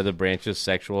as part of the branch's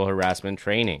sexual harassment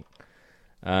training.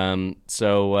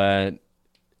 So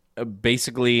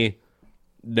basically,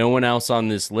 no one else on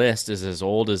this list is as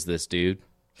old as this dude.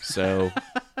 So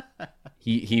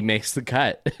he makes the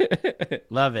cut.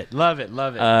 Love it.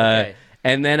 Okay.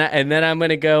 And then I'm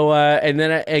gonna go.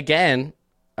 Again,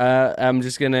 I'm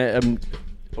just gonna.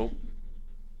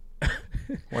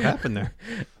 What happened there?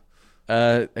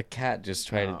 A cat just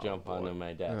tried to jump onto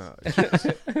my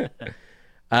desk.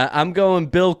 I'm going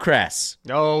Bill Kress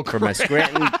Oh, for my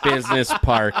Scranton Business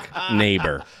Park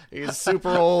neighbor. he's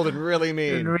super old and really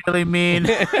mean. Really mean.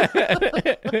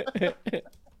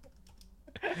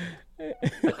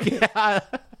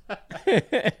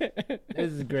 This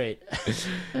is great.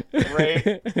 Great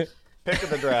pick of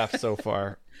the draft so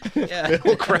far.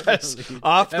 Bill Kress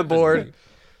off the board.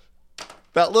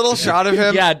 That little shot of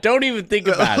him. Yeah, don't even think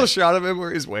That about little it. shot of him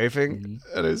where he's waving,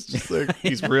 and it's just like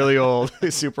he's really old,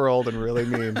 he's super old and really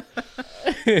mean.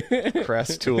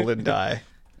 Crest, tool, and die.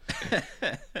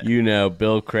 You know,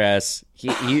 Bill Kress.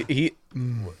 He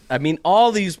I mean,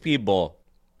 all these people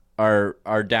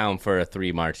are down for a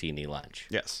 3 martini lunch.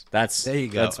 Yes, That's There you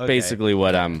go. That's Okay. basically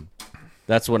what I'm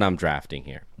drafting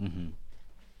here.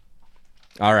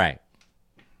 All right.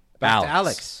 Back to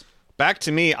Alex. back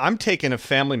to me. I'm taking a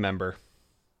family member.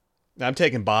 I'm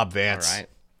taking Bob All Vance. right.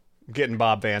 I'm getting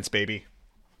Bob Vance, baby.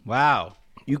 Wow.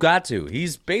 You got to.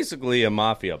 He's basically a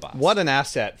mafia boss. What an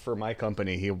asset for my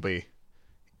company he'll be.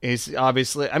 He's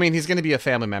obviously, I mean, he's going to be a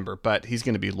family member, but he's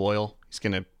going to be loyal. He's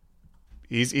going to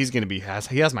be,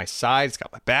 he has my side. He's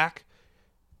got my back.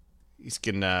 He's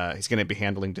gonna be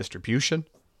handling distribution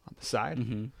on the side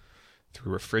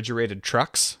through refrigerated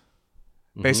trucks,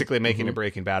 basically making a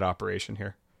Breaking Bad operation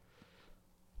here.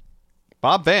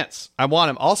 Bob Vance, I want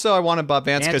him. Also, I wanted Bob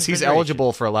Vance because he's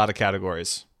eligible for a lot of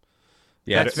categories.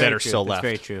 Yeah, that are still left.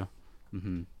 That's very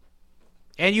true.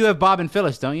 And you have Bob and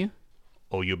Phyllis, don't you?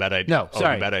 Oh, you bet I do. No,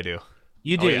 sorry. You bet I do.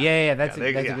 You do. yeah. Yeah. That's Yeah,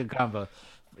 a good combo.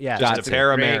 Yeah, Just that's a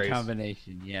pair of great Marys.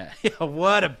 combination. Yeah.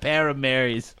 What a pair of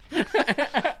Marys.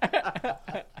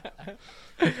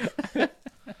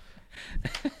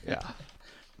 Yeah.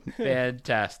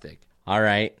 Fantastic. All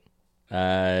right.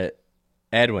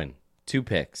 Edwin, 2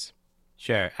 picks.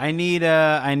 Sure. I need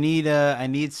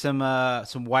some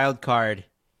wild card.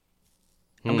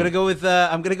 I'm gonna go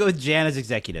with Jan as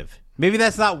executive. Maybe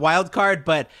that's not wild card,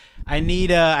 but I need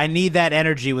that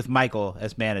energy with Michael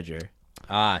as manager.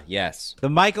 Ah, yes. The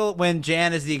Michael when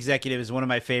Jan is the executive is one of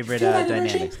my favorite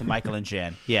dynamics. The Michael and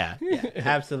Jan. Yeah,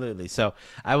 absolutely. So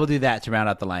I will do that to round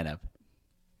out the lineup.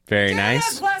 Very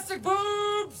nice. Plastic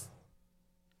boobs.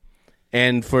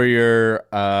 And for your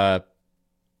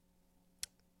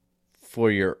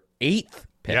 8th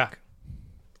pick.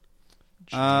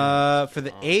 Yeah. For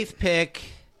the 8th pick,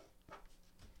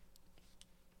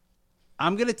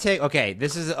 I'm going to take... Okay,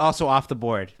 this is also off the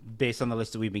board based on the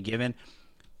list that we've been given.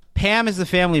 Pam is the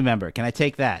family member. Can I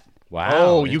take that? Wow.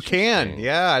 Oh, you can.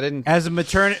 Yeah, I didn't. As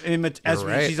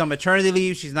right. she's on maternity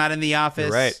leave, she's not in the office.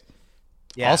 You're right.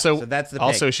 Yeah, also, so that's the pick.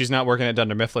 also, she's not working at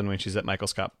Dunder Mifflin when she's at Michael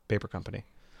Scott Paper Company.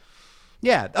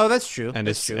 Yeah. Oh, that's true. And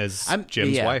that's true. as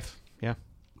Jim's wife. Yeah.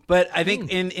 But I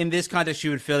think in this context, she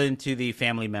would fit into the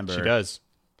family member. She does.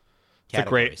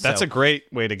 Category, That's so- a great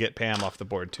way to get Pam off the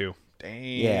board, too. Dang.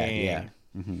 Yeah.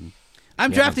 Mm-hmm.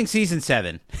 I'm drafting season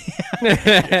 7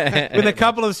 with a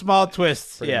couple of small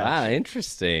twists. Yeah, Wow,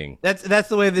 interesting. that's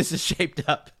the way this is shaped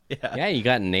up. Yeah, Yeah, you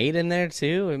got Nate in there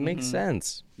too. It makes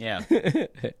sense. yeah.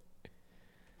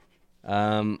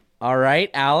 All right,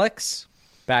 Alex,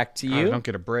 back to I you. don't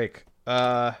get a break.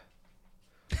 Yeah.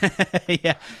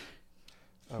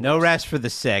 No rest for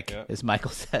the sick, as Michael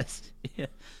says. Yeah.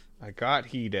 I got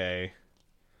Hide. I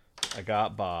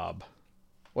got Bob.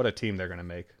 What a team they're going to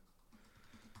make.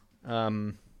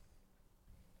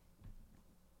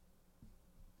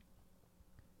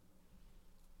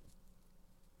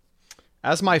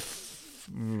 As my...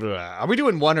 are we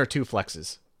doing 1 or 2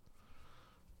 flexes?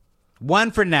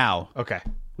 One for now. Okay.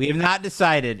 We have not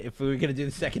decided if we were going to do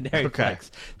the secondary Okay.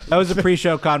 flex. That was a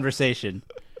pre-show conversation.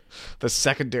 The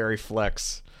secondary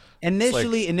flex.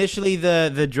 Initially,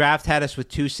 the draft had us with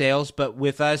 2 sales, but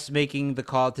with us making the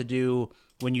call to do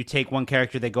when you take one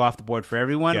character, they go off the board for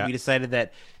everyone. Yeah. We decided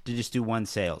that to just do 1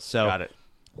 sale. So Got it.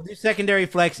 we'll do secondary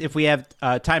flex if we have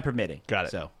time permitting. Got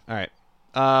it. So All right.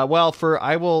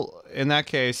 In that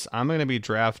case, I'm going to be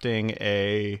drafting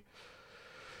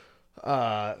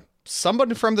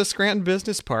someone from the Scranton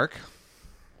Business Park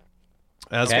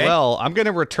as well. I'm going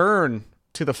to return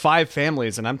to the 5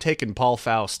 families, and I'm taking Paul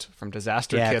Faust from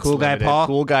Disaster Kits Cool Guy Limited. Paul.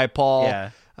 Cool Guy Paul.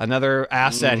 Yeah. Another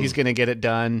asset. He's going to get it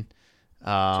done.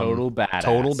 Total badass.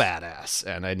 Total badass.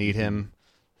 And I need him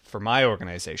for my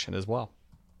organization as well.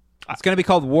 it's going to be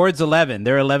called Wards 11.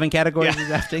 There are 11 categories of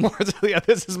drafting. Yeah,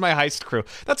 this is my heist crew.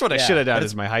 That's what I should have done but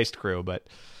is my heist crew, but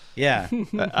Yeah.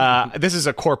 this is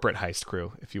a corporate heist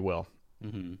crew, if you will.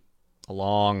 A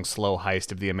long, slow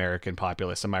heist of the American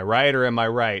populace. Am I right or am I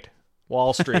right?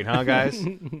 Wall Street, huh, guys?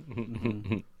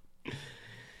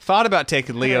 Thought about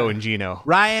taking Leo and Gino.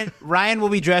 Ryan will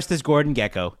be dressed as Gordon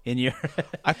Gekko in your.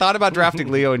 I thought about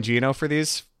drafting Leo and Gino for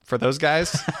those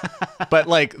guys, but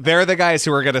like they're the guys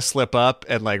who are gonna slip up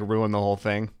and like ruin the whole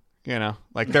thing. You know,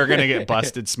 like they're gonna get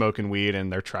busted smoking weed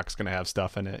and their truck's gonna have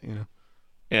stuff in it. You know.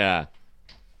 Yeah.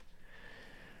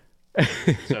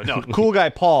 So no, cool guy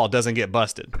Paul doesn't get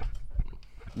busted.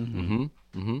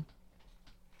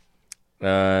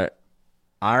 All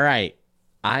right.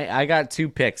 I got 2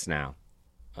 picks now.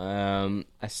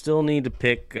 I still need to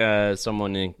pick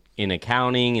someone in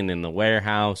accounting and in the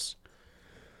warehouse.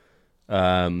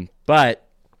 But I'm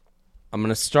going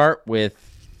to start with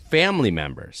family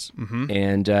members.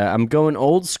 And I'm going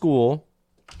old school.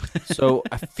 So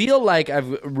I feel like I've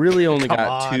really only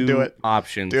got on, do 2 it.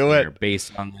 options Do here it.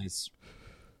 based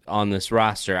on this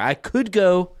roster. I could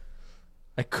go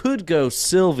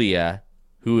Sylvia,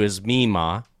 who is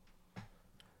Mima,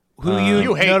 Who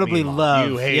you hate notably Mima. love.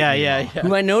 You hate yeah.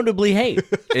 who I notably hate.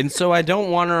 And so I don't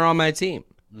want her on my team.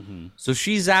 So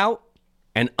she's out,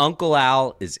 and Uncle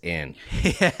Al is in.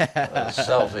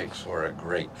 Celtics were a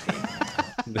great team.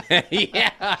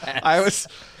 Yeah.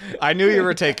 I knew you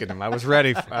were taking him. I was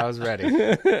ready. It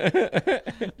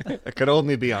could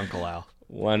only be Uncle Al.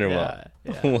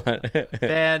 Wonderful.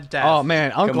 Fantastic. Oh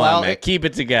man, Come Uncle on, Al man. Keep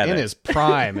it together. in his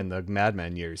prime in the Mad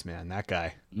Men years, man. That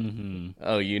guy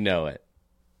Oh, you know it.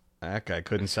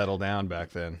 couldn't settle down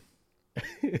back then.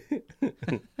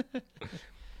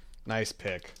 Nice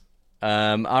pick.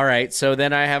 All right. So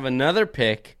then I have another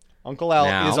pick. Uncle Al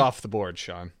Now- is off the board,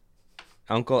 Sean.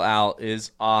 Uncle Al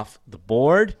is off the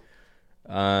board.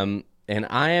 And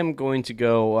I am going to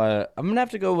go, I'm going to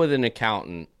have to go with an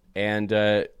accountant. And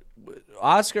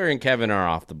Oscar and Kevin are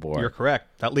off the board. You're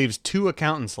correct. That leaves 2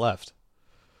 accountants left.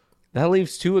 That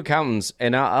leaves 2 accountants.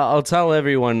 And I'll tell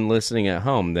everyone listening at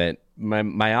home that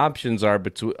my options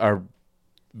are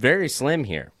very slim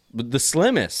here. The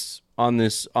slimmest on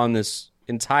this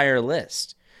entire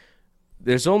list.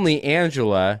 There's only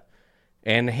Angela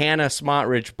and Hannah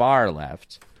Smotrich Barr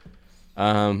left.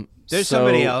 There's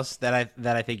somebody else that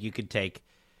I think you could take.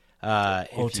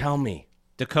 Tell me.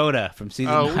 Dakota from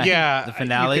season Oh 9, yeah, the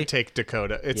finale. You could take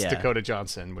Dakota. It's Yeah. Dakota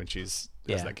Johnson when she's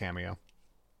does Yeah. that cameo,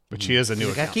 but she is a new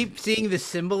Like, I accountant. keep seeing the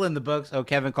symbol in the books. Oh,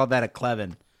 Kevin called that a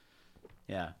Clevin.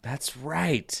 Yeah, That's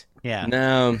right. yeah.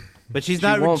 No. But she's She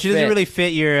not. won't She doesn't fit. really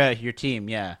fit your team.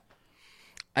 Yeah.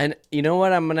 And you know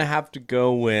what? I'm going to have to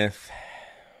go with.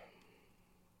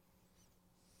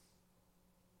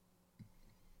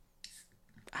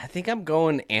 I think I'm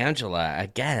going Angela, I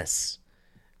guess.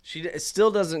 She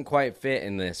still doesn't quite fit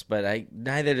in this, but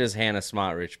neither does Hannah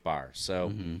Smotrich Barr.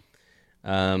 So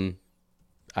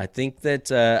I think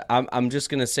that I'm just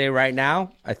going to say right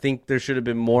now, I think there should have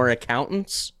been more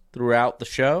accountants throughout the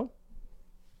show.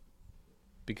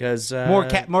 Because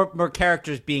More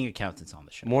characters being accountants on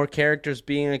the show. more characters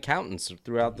being accountants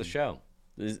throughout the show.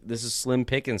 This is slim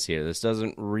pickings here. This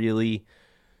doesn't really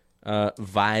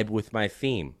vibe with my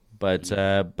theme, but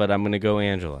I'm going to go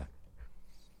Angela.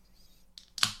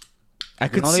 I You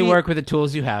can could only see work with the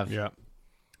tools you have. Yeah,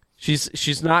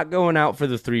 she's not going out for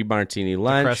the 3 martini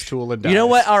lunch. press tool and You know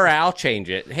dies. what? All right, I'll change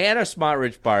it. Hannah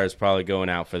Smotrich Barr is probably going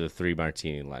out for the 3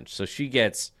 martini lunch, so she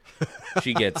gets.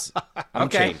 I'm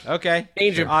Okay. changed. Okay.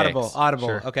 Change your Audible. picks. Audible.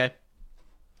 Sure. Okay.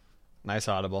 nice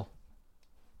audible.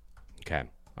 Okay.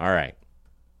 All right.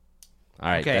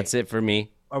 Okay. That's it for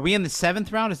me. Are we in the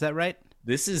 7th round? Is that right?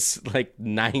 This is like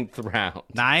 9th round.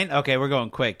 9. Okay, we're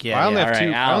going quick. Yeah. I only yeah. have All two.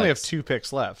 right, I only have Alex. 2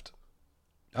 picks left.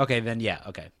 Okay, then yeah.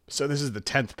 Okay. So this is the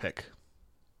 10th pick.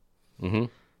 Mm-hmm.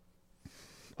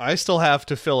 I still have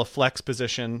to fill a flex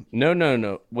position.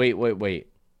 No. Wait.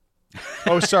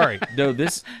 Oh, sorry. No,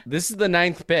 this is the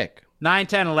 9th pick. 9,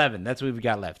 10, 11. That's what we've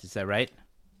got left. Is that right?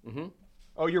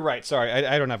 Oh, you're right. Sorry,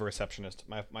 I don't have a receptionist.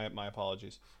 My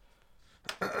apologies.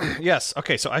 Yes.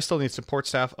 Okay. So I still need support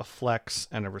staff, a flex,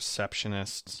 and a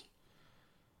receptionist.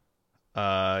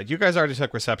 You guys already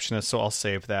took receptionist, so I'll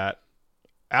save that.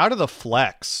 Out of the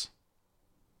flex,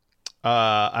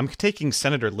 I'm taking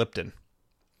Senator Lipton.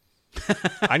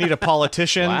 I need a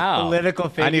politician. Wow. Political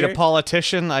figure. I need a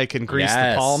politician I can grease the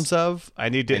Yes. palms of. I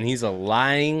need to, And he's a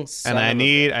lying son and I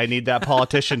of a- need that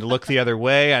politician to look the other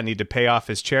way. I need to pay off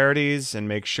his charities and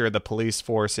make sure the police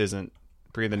force isn't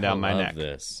breathing down my I love neck.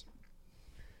 this.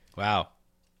 Wow.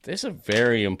 There's a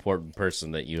very important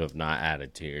person that you have not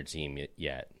added to your team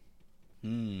yet.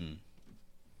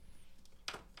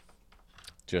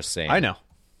 Just saying. I know.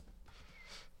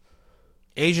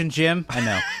 Asian Jim. I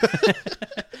know.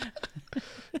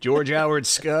 George Howard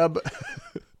Scub.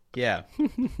 Yeah.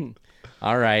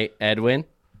 All right, Edwin.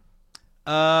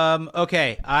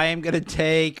 Okay. I am gonna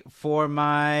take for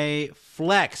my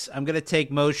flex. I'm gonna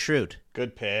take Mo Schrute.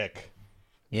 Good pick.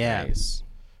 Yeah. Nice.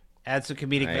 Add some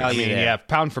comedic Nice. I value mean, there. yeah,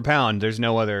 pound for pound, there's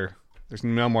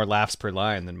no more laughs per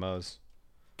line than Moe's.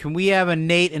 Can we have a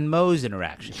Nate and Mo's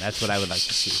interaction? That's what I would like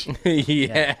to see.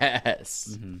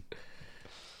 Yes.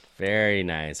 Very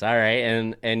nice. All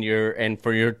right, and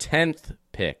for your 10th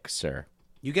pick, sir.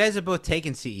 You guys are both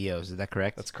taking CEOs. Is that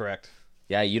correct? That's correct.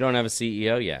 Yeah, you don't have a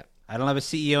CEO yet. I don't have a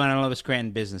CEO and I don't have a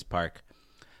Scranton Business Park.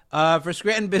 For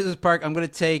Scranton Business Park, I'm going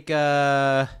to take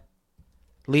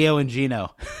Leo and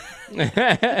Gino. You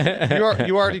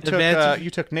already took Advantage. you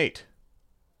took Nate.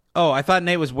 Oh, I thought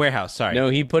Nate was Warehouse. Sorry. No,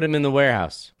 he put him in the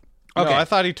warehouse. No, Okay. I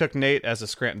thought he took Nate as a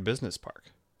Scranton Business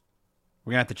Park.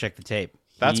 We're going to have to check the tape.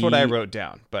 That's what I wrote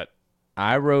down, but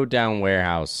I wrote down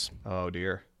warehouse. oh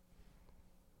dear.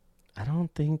 I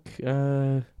don't think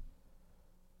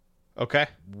Okay.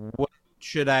 What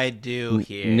should I do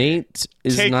here? Nate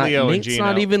is Take not. Leo and Nate's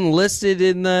not Gino. even listed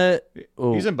in the.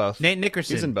 Oh, He's in both. Nate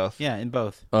Nickerson. He's in both. Yeah, in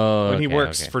both. Oh, When he okay,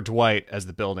 works okay. for Dwight as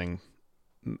the building.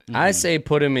 I say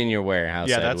put him in your warehouse.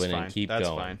 Yeah, that's Edwin, fine. and keep That's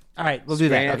going. fine. All right, we'll do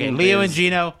that. Okay, Scranton Leo and is-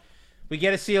 Gino. We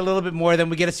get to see a little bit more. Then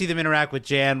we get to see them interact with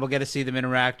Jan. We'll get to see them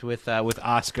interact with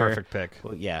Oscar. Perfect pick.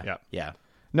 Well, yeah, Yeah. yeah.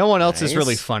 No one else is Nice.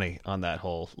 really funny on that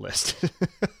whole list.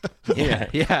 Yeah.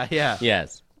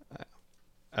 Yes.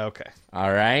 Okay.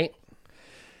 All right.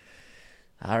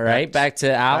 All right. Back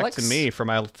to Alex. Back to me for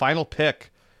my final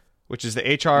pick, which is the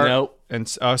HR. Nope. And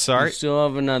You sorry, still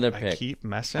have another I pick. keep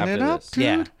messing after it up, this. dude.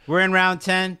 Yeah. We're in round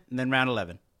 10 and then round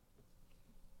 11.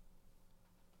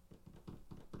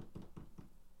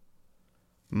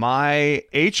 My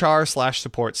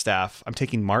HR/support staff. I'm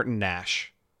taking Martin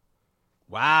Nash.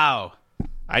 Wow.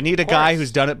 I need a guy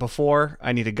who's done it before.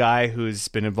 I need a guy who's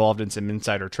been involved in some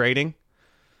insider trading.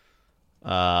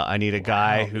 I need a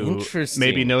guy who interesting.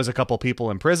 maybe knows a couple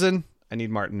people in prison. I need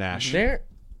Martin Nash.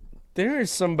 There is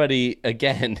somebody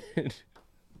again.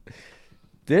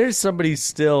 There's somebody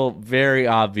still very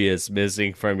obvious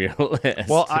missing from your list.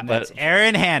 Well, That's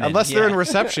Aaron Hannon. unless they're in Yeah.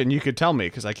 reception, you could tell me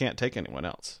because I can't take anyone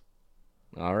else.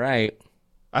 all right.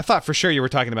 I thought for sure you were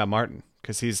talking about Martin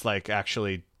because he's like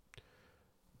actually.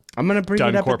 I'm gonna bring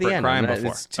Done it up at corporate the end. crime I'm not-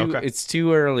 before. It's too, Okay. it's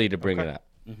too early to bring it up.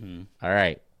 All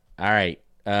right. All right.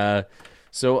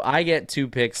 So I get 2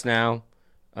 picks now.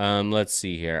 Let's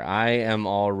see here. I am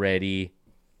already.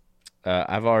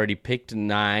 I've already picked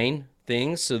 9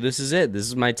 things, so this is it. This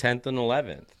is my 10th and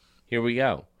 11th. Here we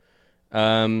go.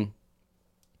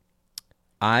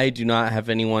 I do not have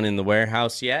anyone in the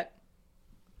warehouse yet,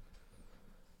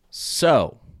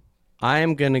 so I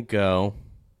am gonna go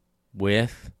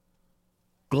with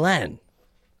Glenn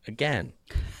again.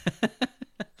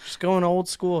 Just going old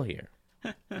school here.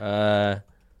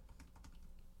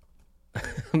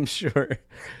 I'm sure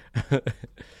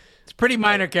It's a pretty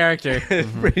minor character.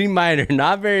 pretty minor,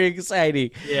 not very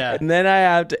exciting. Yeah. And then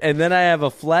I have a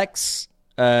flex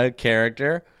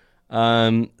character.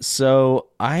 So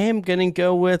I am gonna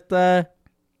go with oh,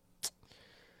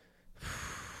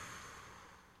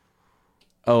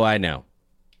 I know.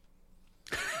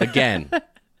 Again,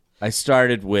 I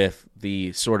started with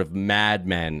the sort of Mad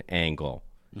Men angle,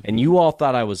 and you all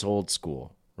thought I was old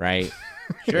school, right?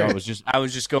 Sure. I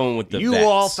was just going with the You vets.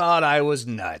 all thought I was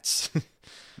nuts.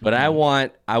 But I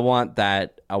want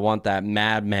that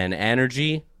Mad Men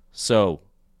energy. So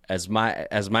as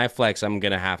my flex, I'm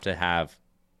gonna have to have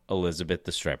Elizabeth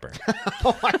the stripper.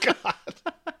 Oh my god!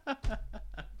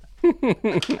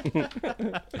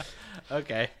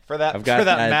 Okay. For that I've got for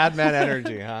that that- madman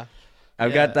energy, huh?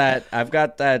 I've got that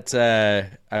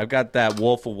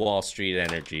Wolf of Wall Street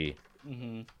energy.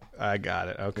 I got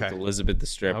it. Okay. With Elizabeth the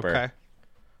stripper. Okay.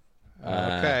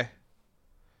 Okay.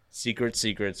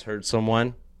 Secrets. Heard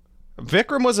someone?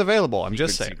 Vikram was available. I'm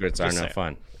just saying. Secrets Just are no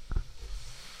saying.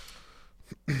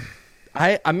 fun.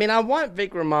 I mean, I want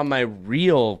Vikram on my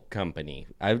real company.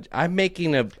 I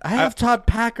have Todd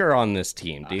Packer on this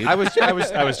team, dude. I was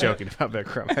joking about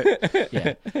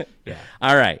Vikram. Yeah.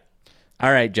 All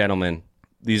right, gentlemen.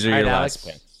 These are your right, last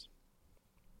Alex. picks.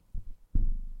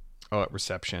 Oh, at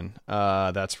reception.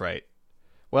 That's right.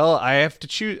 Well, I have to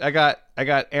choose. I got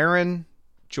Aaron,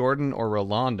 Jordan, or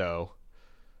Rolando.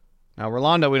 Now,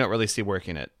 Rolando, we don't really see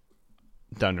working at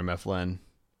Dunder Mifflin.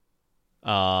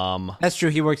 That's true.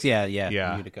 He works, yeah.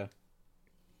 Yeah. in Utica.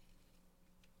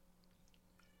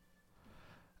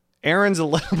 Aaron's a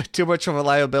little bit too much of a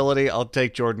liability. I'll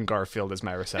take Jordan Garfield as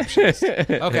my receptionist.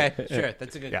 Okay, sure.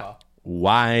 That's a good Yeah. call.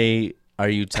 Why are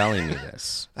you telling me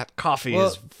this? That coffee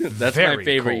Well, is That's very my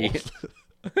favorite.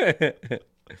 cold.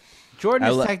 Jordan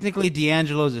is I lo- technically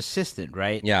D'Angelo's assistant,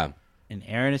 right? Yeah. And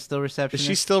Aaron is still Is receptionist.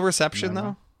 she still reception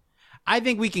though? I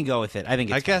think we can go with it. I think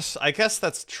it's I guess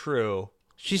that's true.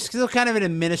 she's still kind of an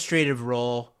administrative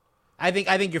role. I think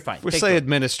you're fine. We Take say Jordan.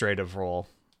 administrative role,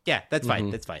 Yeah, that's fine.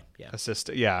 That's fine. Yeah.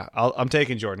 assistant. Yeah, I'm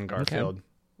taking Jordan Garfield.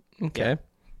 Okay.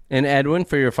 And Edwin,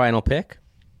 for your final pick.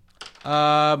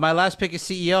 My last pick is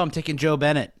CEO. I'm taking Joe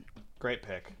Bennett. Great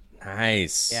pick.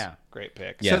 Nice. Yeah. Great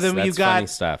pick. Yes, so then that's you've got funny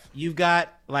stuff. You've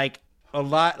got like a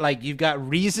lot. Like you've got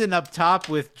Reason up top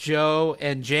with Joe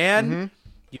and Jan.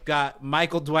 You've got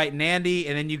Michael, Dwight, and Andy,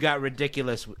 and then you got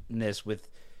ridiculousness with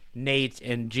Nate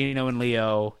and Gino and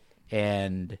Leo,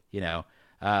 and the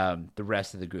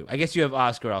rest of the group. I guess you have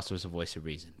Oscar also as a voice of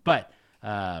reason, but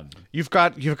You've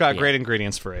got great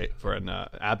ingredients for an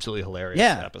absolutely hilarious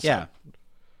episode. yeah.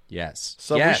 Yes.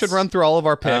 So Yes. we should run through all of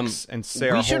our picks and say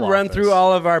our We should whole run office. through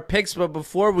all of our picks, but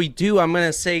before we do, I'm going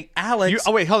to say Alex.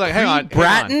 Wait, hold on, hang on.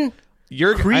 Bratton.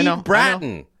 You're Creed I know, I know.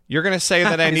 Bratton. You're gonna say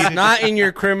that I need. He's not in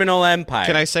your criminal empire.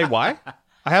 Can I say why?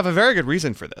 I have a very good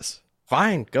reason for this.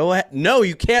 Fine. Go ahead. No,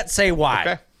 you can't say why.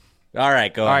 Okay. All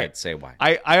right. Go ahead. right. Say why.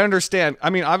 I understand. I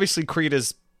mean, obviously, Creed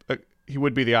is he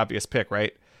would be the obvious pick,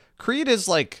 right? Creed is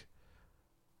like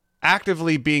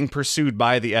actively being pursued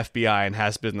by the FBI and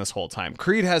has been this whole time.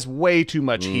 Creed has way too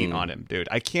much heat on him, dude.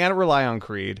 I can't rely on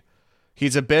Creed.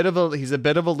 He's a bit of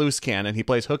a loose cannon. He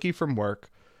plays hooky from work.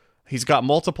 He's got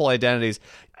multiple identities.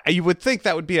 You would think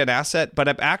that would be an asset, but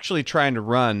I'm actually trying to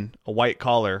run a white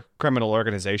collar criminal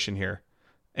organization here.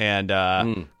 And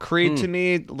Creed, to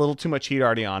me, a little too much heat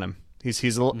already on him. He's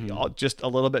just a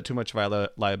little bit too much of a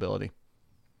liability.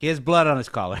 He has blood on his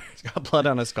collar. He's got blood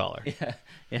on his collar.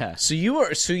 Yeah. So you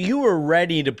were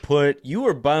ready to put. You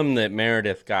were bummed that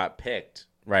Meredith got picked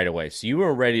right away. So you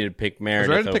were ready to pick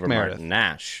Meredith over Martin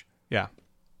Nash. Yeah.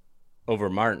 Over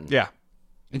Martin. Yeah.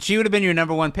 And she would have been your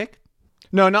number one pick?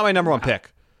 No, not my number one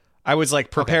pick. I was like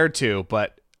prepared to,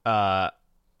 but I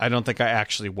don't think I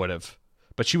actually would have.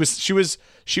 But she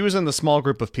was in the small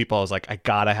group of people. I was like, I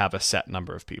gotta have a set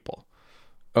number of people.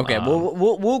 Okay,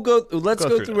 we'll go. Let's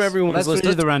go through everyone's list. Let's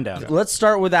do the rundown. Let's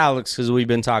start with Alex because we've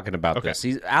been talking about this.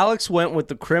 Alex went with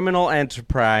the criminal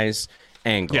enterprise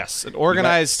angle. Yes, an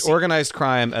organized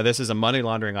crime. This is a money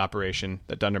laundering operation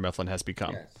that Dunder Mifflin has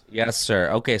become. Yes, sir.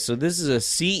 Okay, so this is a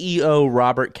CEO,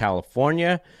 Robert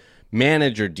California,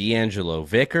 manager D'Angelo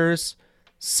Vickers,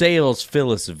 sales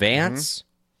Phyllis Vance,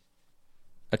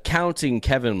 accounting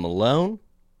Kevin Malone,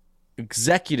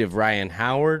 executive Ryan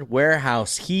Howard,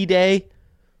 warehouse Hide,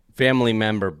 family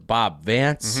member Bob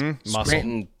Vance,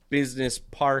 Scranton Business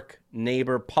Park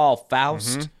neighbor Paul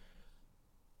Faust,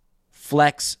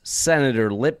 Flex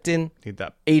Senator Lipton, Need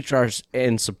that. HR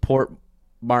and support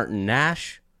Martin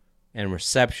Nash, and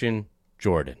reception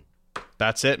Jordan.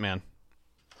 That's it, man.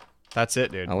 That's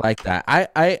it, dude. I like that.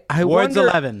 I Ward's wonder,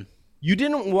 11. You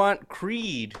didn't want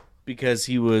Creed because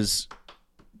he was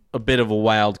a bit of a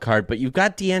wild card, but you've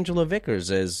got D'Angelo Vickers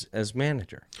as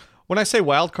manager. When I say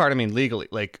wild card, I mean legally.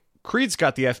 Like Creed's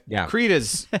got the Creed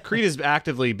is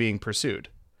actively being pursued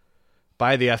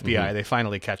by the FBI. They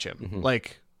finally catch him.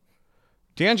 Like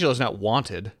D'Angelo's not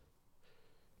wanted.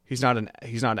 He's not an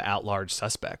at-large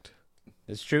suspect.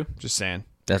 That's true. Just saying.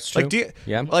 That's true.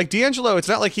 Like D'Angelo, it's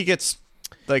not like he gets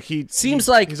seems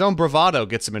like his own bravado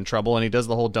gets him in trouble, and he does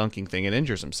the whole dunking thing and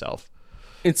injures himself.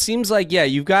 It seems like,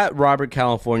 you've got Robert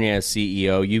California as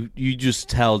CEO. You just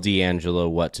tell D'Angelo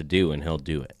what to do, and he'll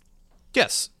do it.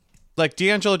 Yes. Like,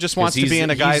 D'Angelo just wants to be in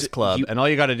a guy's club, and all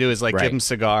you got to do is, give him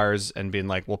cigars and being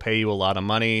like, we'll pay you a lot of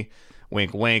money.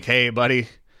 Wink, wink. Hey, buddy,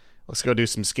 let's go do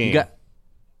some skiing.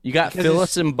 You got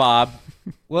Phyllis and Bob.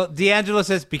 Well, D'Angelo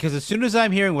says, because as soon as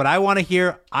I'm hearing what I want to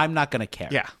hear, I'm not going to care.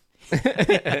 Yeah.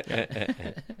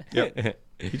 Yep.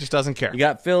 He just doesn't care. You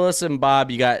got Phyllis and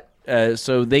Bob. You got...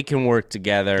 so they can work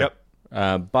together.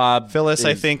 Yep. Bob Phyllis,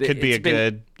 I think, could be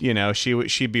good.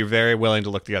 She'd be very willing to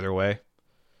look the other way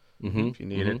if you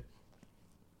need it.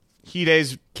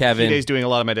 Hide's doing a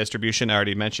lot of my distribution. I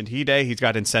already mentioned Hide. He's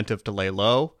got incentive to lay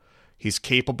low. He's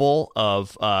capable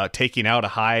of taking out a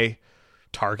high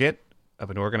target of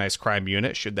an organized crime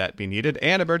unit should that be needed,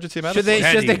 and emergency medicine.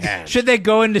 Should they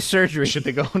go into surgery? Should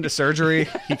they go into surgery?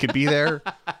 He could be there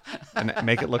and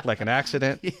make it look like an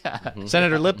accident. Yeah.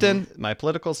 Senator Lipton, my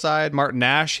political side. Martin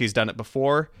Nash, he's done it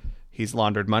before. He's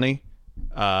laundered money.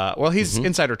 He's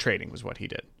insider trading was what he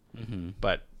did.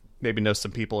 But maybe knows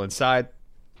some people inside.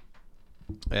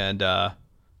 And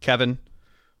Kevin,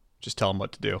 just tell him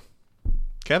what to do.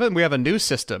 Kevin, we have a new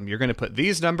system. You're going to put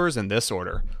these numbers in this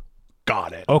order.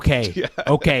 Got it. Okay. Yeah.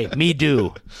 Okay. Me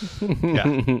do.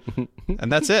 Yeah.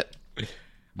 And that's it.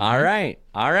 All right.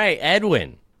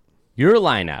 Edwin, your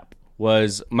lineup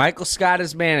was Michael Scott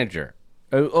as manager.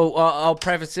 I'll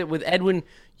preface it with Edwin.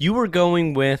 You were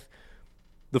going with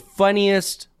the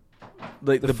funniest,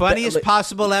 the funniest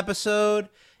possible episode.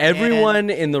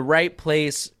 Everyone in the right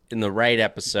place in the right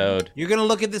episode. You're going to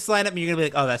look at this lineup and you're going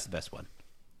to be like, oh, that's the best one.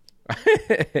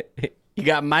 You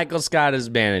got Michael Scott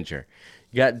as manager.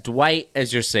 You got Dwight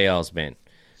as your salesman,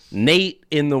 Nate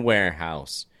in the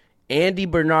warehouse, Andy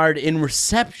Bernard in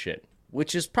reception,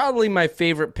 which is probably my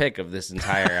favorite pick of this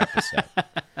entire episode.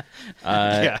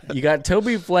 You got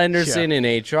Toby Flenderson in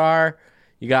HR.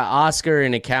 You got Oscar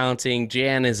in accounting.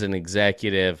 Jan is an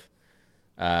executive,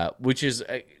 which is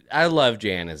I love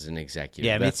Jan as an executive.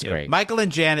 Yeah, that's me too. Great. Michael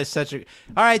and Jan is such a.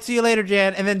 All right, see you later,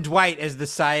 Jan. And then Dwight as the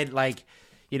side,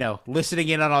 listening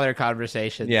in on all their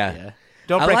conversations. Yeah.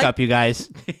 Don't break up, you guys.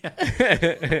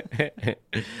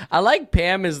 I like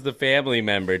Pam as the family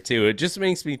member, too. It just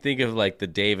makes me think of, the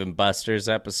Dave and Buster's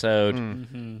episode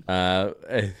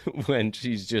when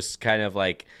she's just kind of,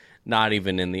 not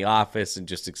even in the office and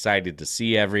just excited to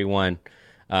see everyone.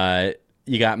 You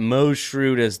got Mo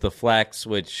Shrewd as the flex,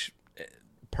 which,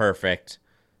 perfect.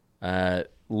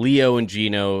 Leo and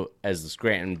Gino as the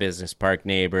Scranton Business Park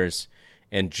neighbors,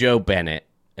 and Joe Bennett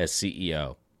as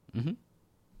CEO.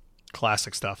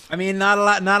 Classic stuff. I mean, not a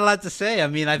lot to say. I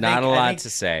mean, I think Not a I lot think to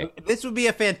say. This would be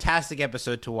a fantastic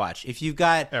episode to watch if you've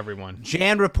got Everyone.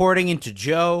 Jan reporting into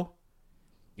Joe,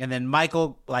 and then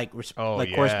Michael Oh,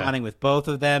 yeah. corresponding with both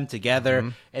of them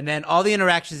together, and then all the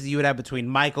interactions that you would have between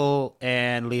Michael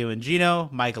and Leo and Gino,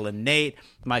 Michael and Nate,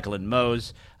 Michael and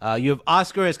Mose. You have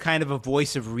Oscar as kind of a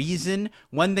voice of reason.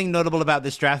 One thing notable about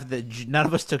this draft is that none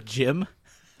of us took Jim.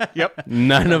 Yep.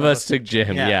 None of us took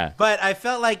Jim. Yeah. But I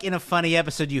felt like in a funny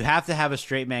episode, you have to have a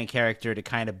straight man character to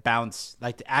kind of bounce,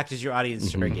 like to act as your audience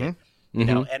surrogate. You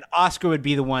know, and Oscar would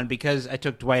be the one because I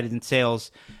took Dwight in sales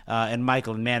and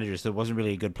Michael in managers, so it wasn't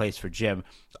really a good place for Jim.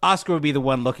 Oscar would be the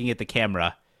one looking at the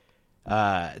camera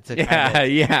to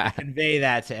kind of convey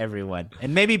that to everyone,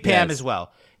 and maybe Pam as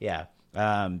well. Yeah.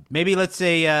 Maybe let's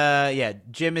say,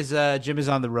 Jim is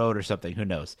on the road or something. Who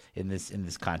knows in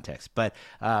this context? But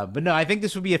no, I think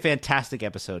this would be a fantastic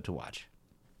episode to watch.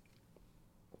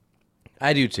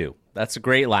 I do too. That's a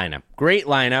great lineup. Great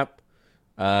lineup.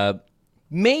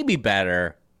 Maybe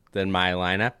better than my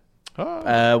lineup,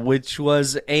 which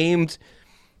was aimed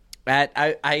at.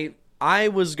 I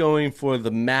was going for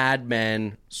the Mad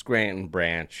Men Scranton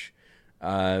branch,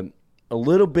 a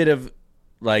little bit of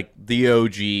like the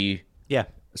OG. Yeah.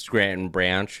 Scranton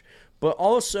branch, but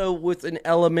also with an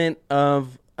element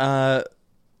of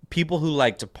people who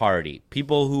like to party,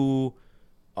 people who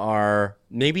are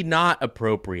maybe not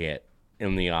appropriate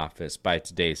in the office by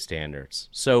today's standards.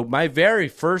 So my very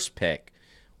first pick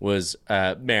was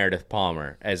Meredith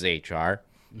Palmer as HR,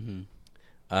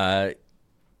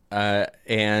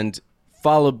 and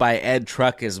followed by Ed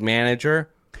Truck as manager.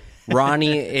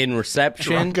 Ronnie in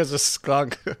reception. Drunk as a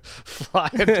skunk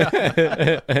flying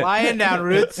down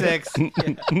Route 6.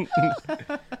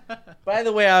 By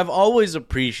the way, I've always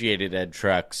appreciated Ed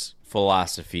Truck's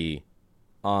philosophy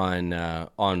on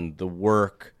the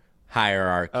work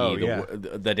hierarchy,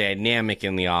 the dynamic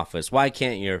in the office. Why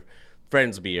can't your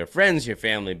friends be your friends, your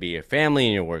family be your family,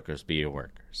 and your workers be your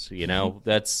workers? You know,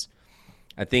 that's.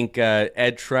 I think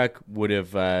Ed Truck would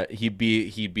have he'd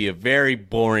be a very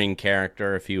boring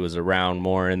character if he was around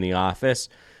more in the office,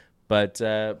 but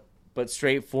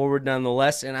straightforward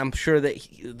nonetheless. And I'm sure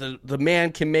that the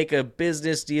man can make a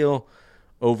business deal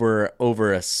over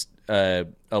a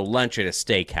lunch at a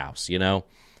steakhouse, you know.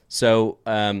 So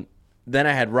then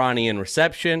I had Ronnie in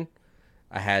reception.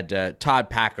 I had Todd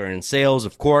Packer in sales,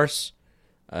 of course.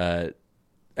 As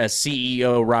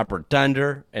CEO, Robert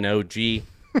Dunder, an OG.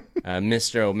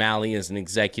 Mr. O'Malley is an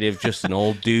executive, just an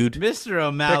old dude. Mr.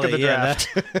 O'Malley, pick of the draft.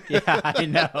 I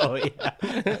know.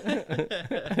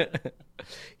 Yeah.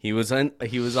 He was on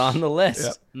the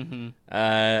list. Yep.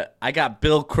 I got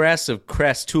Bill Kress of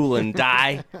Kress Tool and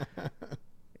Die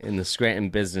in the Scranton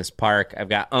Business Park. I've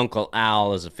got Uncle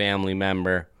Al as a family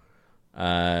member,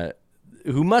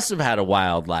 who must have had a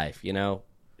wild life. You know,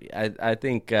 I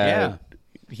think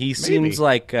he seems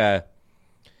like.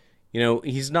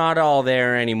 He's not all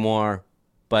there anymore,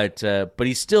 but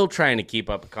he's still trying to keep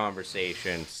up a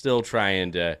conversation, still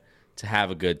trying to have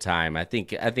a good time. I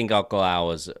think Uncle Al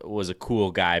was a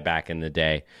cool guy back in the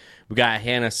day. We got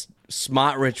Hannah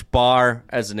Smotrich Barr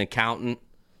as an accountant.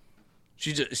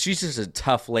 She's just a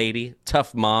tough lady,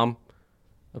 tough mom.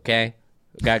 Okay,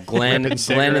 we got Glenn in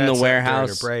the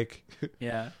warehouse. Break.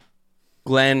 Yeah,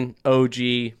 Glenn OG.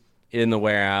 In the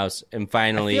warehouse, and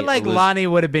finally, I feel like Lonnie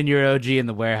would have been your OG in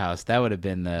the warehouse. That would have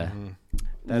been the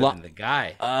the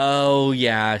guy. Oh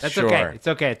yeah, that's sure.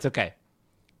 Okay. It's okay.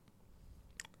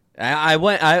 I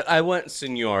went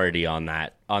seniority on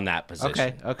that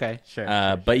position. Okay,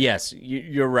 sure. But yes,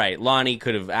 you're right. Lonnie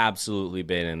could have absolutely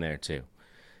been in there too,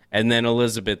 and then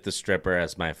Elizabeth the stripper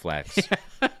as my flex,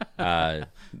 the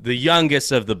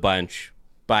youngest of the bunch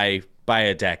by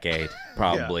a decade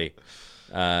probably. Yeah.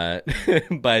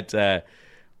 But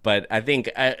I think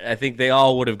they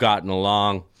all would have gotten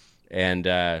along, and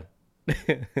it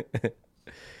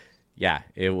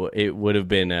would have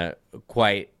been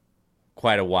quite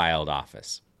a wild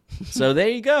office. So there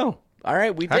you go. All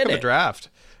right, we Heck did of it. a draft.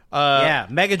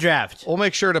 Mega draft. We'll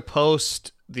make sure to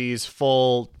post these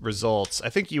full results. I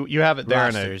think you have it there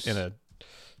in a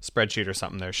spreadsheet or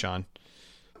something there, Sean.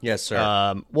 Yes,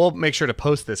 sir. We'll make sure to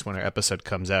post this when our episode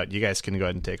comes out. You guys can go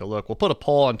ahead and take a look. We'll put a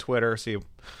poll on Twitter, see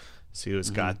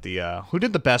who's got the who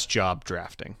did the best job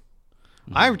drafting.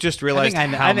 I just realized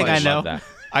I think I know. That.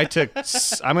 I'm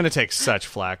going to take such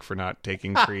flack for not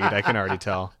taking Creed. I can already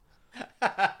tell.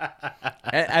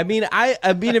 I mean,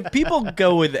 if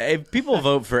people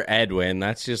vote for Edwin,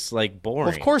 that's just like boring.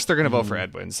 Well, of course they're going to vote for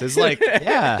Edwin's. It's like,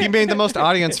 he made the most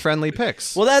audience-friendly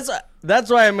picks. Well, that's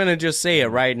why I'm going to just say it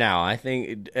right now. I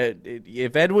think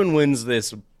if Edwin wins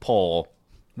this poll,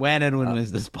 When Edwin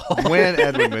wins this poll. When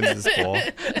Edwin wins this poll.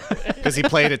 Because he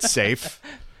played it safe.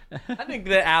 I think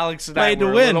that Alex and Played I to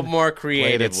were win. a little more Played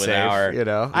creative it with safe, our. you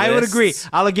know. I would agree. lists.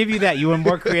 I'll give you that. You were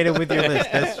more creative with your list.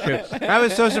 That's true. I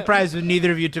was so surprised when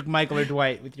neither of you took Michael or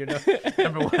Dwight with your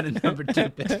number 1 and number 2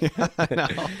 pick.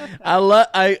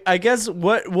 I guess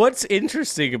what's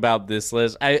interesting about this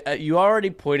list, you already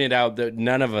pointed out that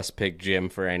none of us picked Jim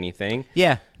for anything.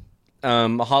 Yeah.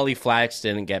 Holly Flax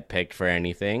didn't get picked for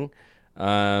anything.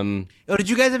 Oh, did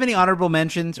you guys have any honorable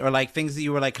mentions or like things that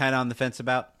you were like kind of on the fence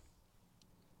about?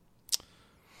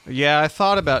 Yeah, I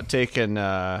thought about taking.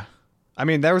 I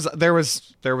mean, there was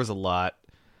a lot.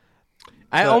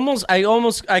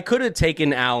 I could have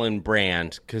taken Alan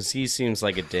Brand because he seems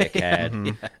like a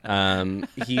dickhead.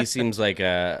 He seems like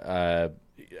a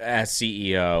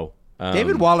CEO.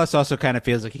 David Wallace also kind of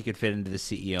feels like he could fit into the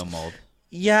CEO mold.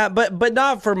 Yeah, but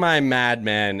not for my Mad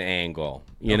Men angle.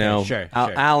 You know, sure,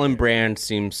 Alan Brand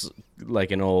seems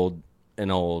like an old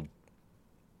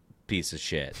piece of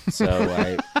shit. So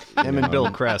Him and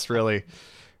Bill Kress really.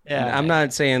 Yeah, I'm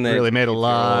not saying that Really made a if you're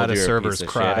lot old, of you're a servers piece of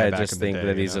cry shit. I back just in the think day,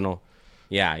 that you he's an know? old.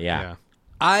 Yeah.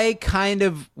 I kind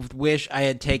of wish I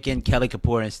had taken Kelly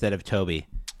Kapoor instead of Toby.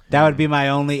 That would be my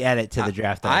only edit to the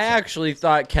draft. I actually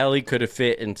thought Kelly could have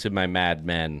fit into my Mad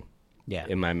Men. Yeah.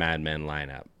 In my Mad Men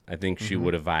lineup, I think she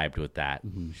would have vibed with that.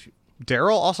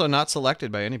 Daryl also not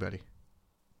selected by anybody.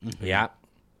 Yeah.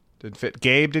 Didn't fit.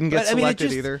 Gabe didn't get But, I mean, it selected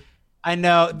just- either. I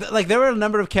know. Like, there were a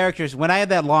number of characters. When I had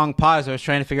that long pause, I was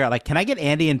trying to figure out, like, can I get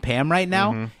Andy and Pam right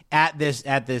now at this,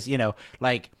 you know,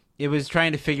 like, it was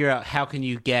trying to figure out how can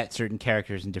you get certain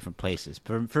characters in different places.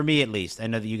 For me, at least. I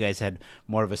know that you guys had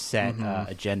more of a set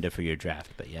agenda for your draft,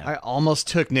 but yeah. I almost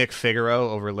took Nick Figaro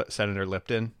over Senator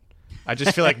Lipton. I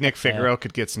just feel like Nick Figaro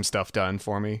could get some stuff done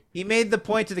for me. He made the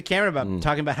point to the camera about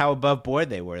talking about how above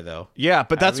board they were, though. Yeah,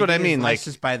 but that's what I Everything is mean. Like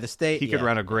licensed by the state. he could Yeah.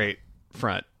 run a great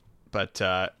front, but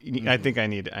I think I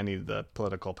need the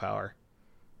political power.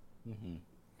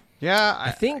 Yeah, I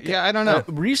think. Yeah, I don't know.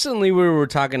 Recently, we were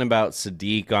talking about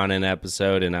Sadiq on an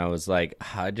episode, and I was like,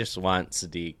 I just want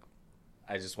Sadiq.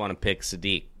 I just want to pick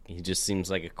Sadiq. He just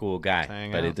seems like a cool guy,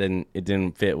 Hang but out. it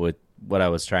didn't fit with what I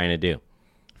was trying to do.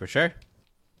 For sure.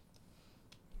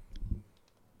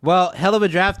 Well, hell of a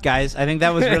draft, guys. I think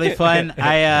that was really fun.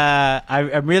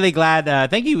 I'm really glad.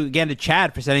 Thank you again to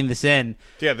Chad for sending this in.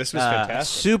 Yeah, this was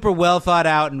fantastic. Super well thought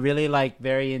out and really like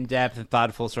very in depth and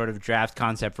thoughtful sort of draft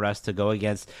concept for us to go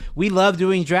against. We love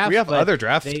doing drafts. We have but other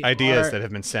draft they ideas are- that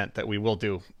have been sent that we will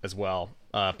do as well,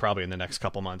 probably in the next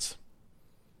couple months.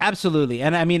 Absolutely.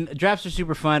 And I mean, drafts are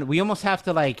super fun. We almost have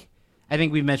to like, I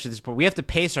think we've mentioned this before, we have to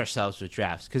pace ourselves with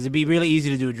drafts because it'd be really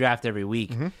easy to do a draft every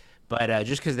week. But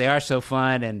just because they are so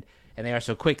fun and they are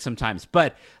so quick sometimes.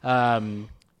 But I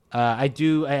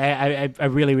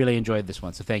really, really enjoyed this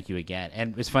one. So thank you again.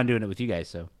 And it was fun doing it with you guys.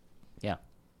 So, yeah.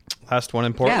 Last one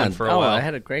in Portland for a while. I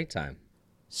had a great time.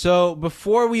 So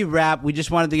before we wrap, we just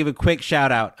wanted to give a quick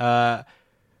shout out.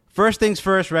 First things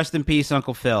first, rest in peace,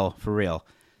 Uncle Phil, for real.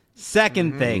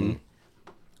 Second thing,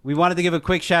 we wanted to give a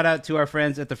quick shout out to our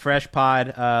friends at the Fresh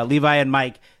Pod, Levi and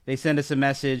Mike. They sent us a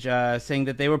message saying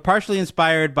that they were partially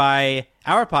inspired by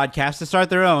our podcast to start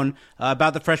their own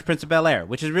about the Fresh Prince of Bel-Air,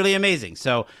 which is really amazing.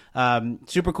 So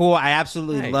super cool. I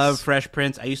absolutely Nice. love Fresh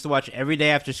Prince. I used to watch it every day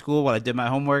after school while I did my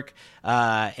homework,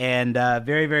 and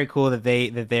very, very cool that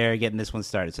they're getting this one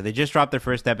started. So they just dropped their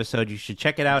first episode. You should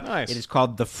check it out. Nice. It is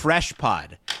called The Fresh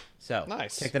Pod. So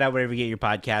Nice. check that out wherever you get your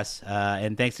podcasts.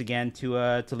 And thanks again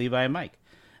to Levi and Mike.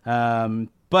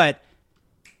 But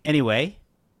anyway,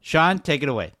 Sean, take it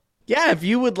away. Yeah, if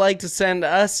you would like to send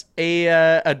us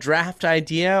a draft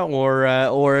idea or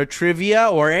a trivia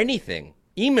or anything,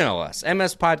 email us,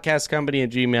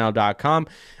 mspodcastcompany@gmail.com.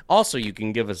 Also, you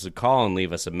can give us a call and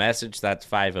leave us a message. That's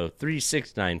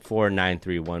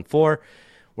 503-694-9314.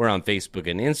 We're on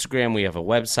Facebook and Instagram. We have a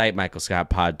website,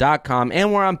 michaelscottpod.com,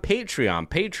 and we're on Patreon,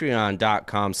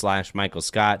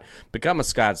 patreon.com/michaelscott. Become a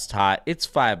Scott's Tot. It's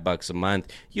 $5 a month.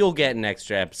 You'll get an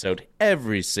extra episode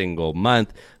every single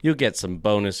month. You'll get some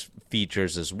bonus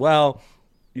features as well.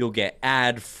 You'll get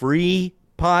ad-free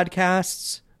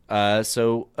podcasts.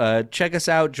 So check us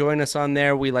out. Join us on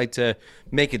there. We like to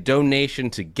make a donation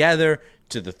together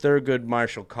to the Thurgood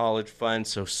Marshall College Fund.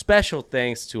 So special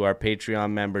thanks to our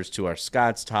Patreon members, to our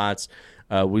Scott's Tots.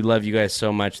 We love you guys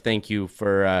so much. Thank you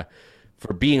for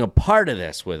being a part of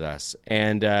this with us.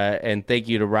 And thank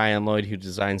you to Ryan Lloyd, who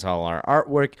designs all our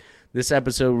artwork. This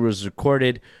episode was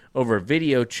recorded over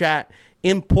video chat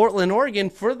in Portland, Oregon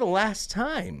for the last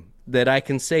time that I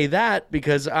can say that,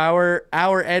 because our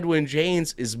Edwin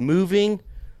James is moving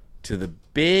to the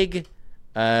big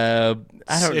I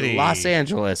don't know, Los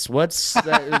Angeles. What's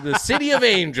the City of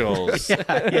Angels?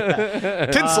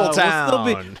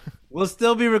 Tinseltown. We'll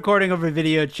still be recording over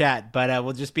video chat, but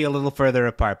we'll just be a little further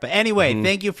apart. But anyway,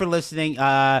 thank you for listening.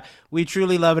 We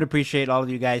truly love and appreciate all of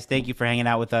you guys. Thank you for hanging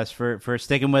out with us, for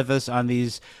sticking with us on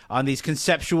these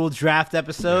conceptual draft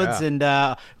episodes, and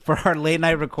for our late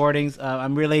night recordings.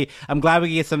 I'm glad we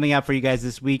could get something out for you guys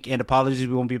this week. And apologies,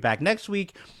 we won't be back next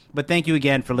week. But thank you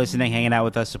again for listening, hanging out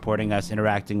with us, supporting us,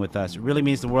 interacting with us. It really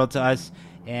means the world to us,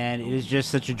 and it is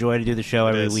just such a joy to do the show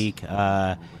every week.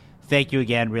 Thank you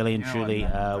again, really and truly.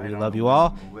 We love you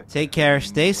all. Take care,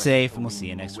 stay safe, and we'll see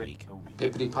you next week.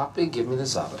 Pippity Poppy, give me the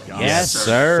soda. Yes,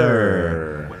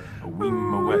 sir.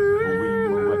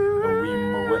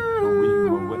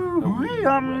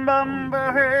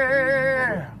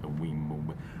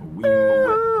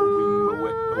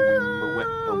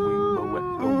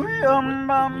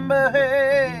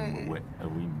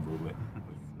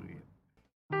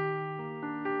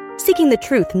 Seeking the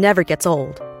truth never gets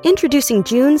old. Introducing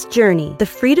June's Journey, the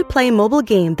free-to-play mobile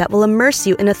game that will immerse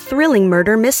you in a thrilling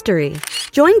murder mystery.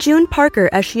 Join June Parker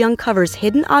as she uncovers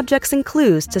hidden objects and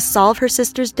clues to solve her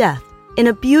sister's death in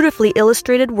a beautifully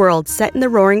illustrated world set in the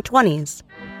Roaring '20s.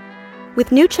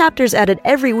 With new chapters added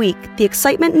every week, the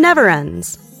excitement never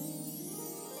ends.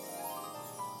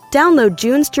 Download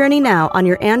June's Journey now on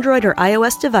your Android or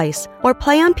iOS device, or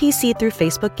play on PC through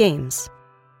Facebook Games.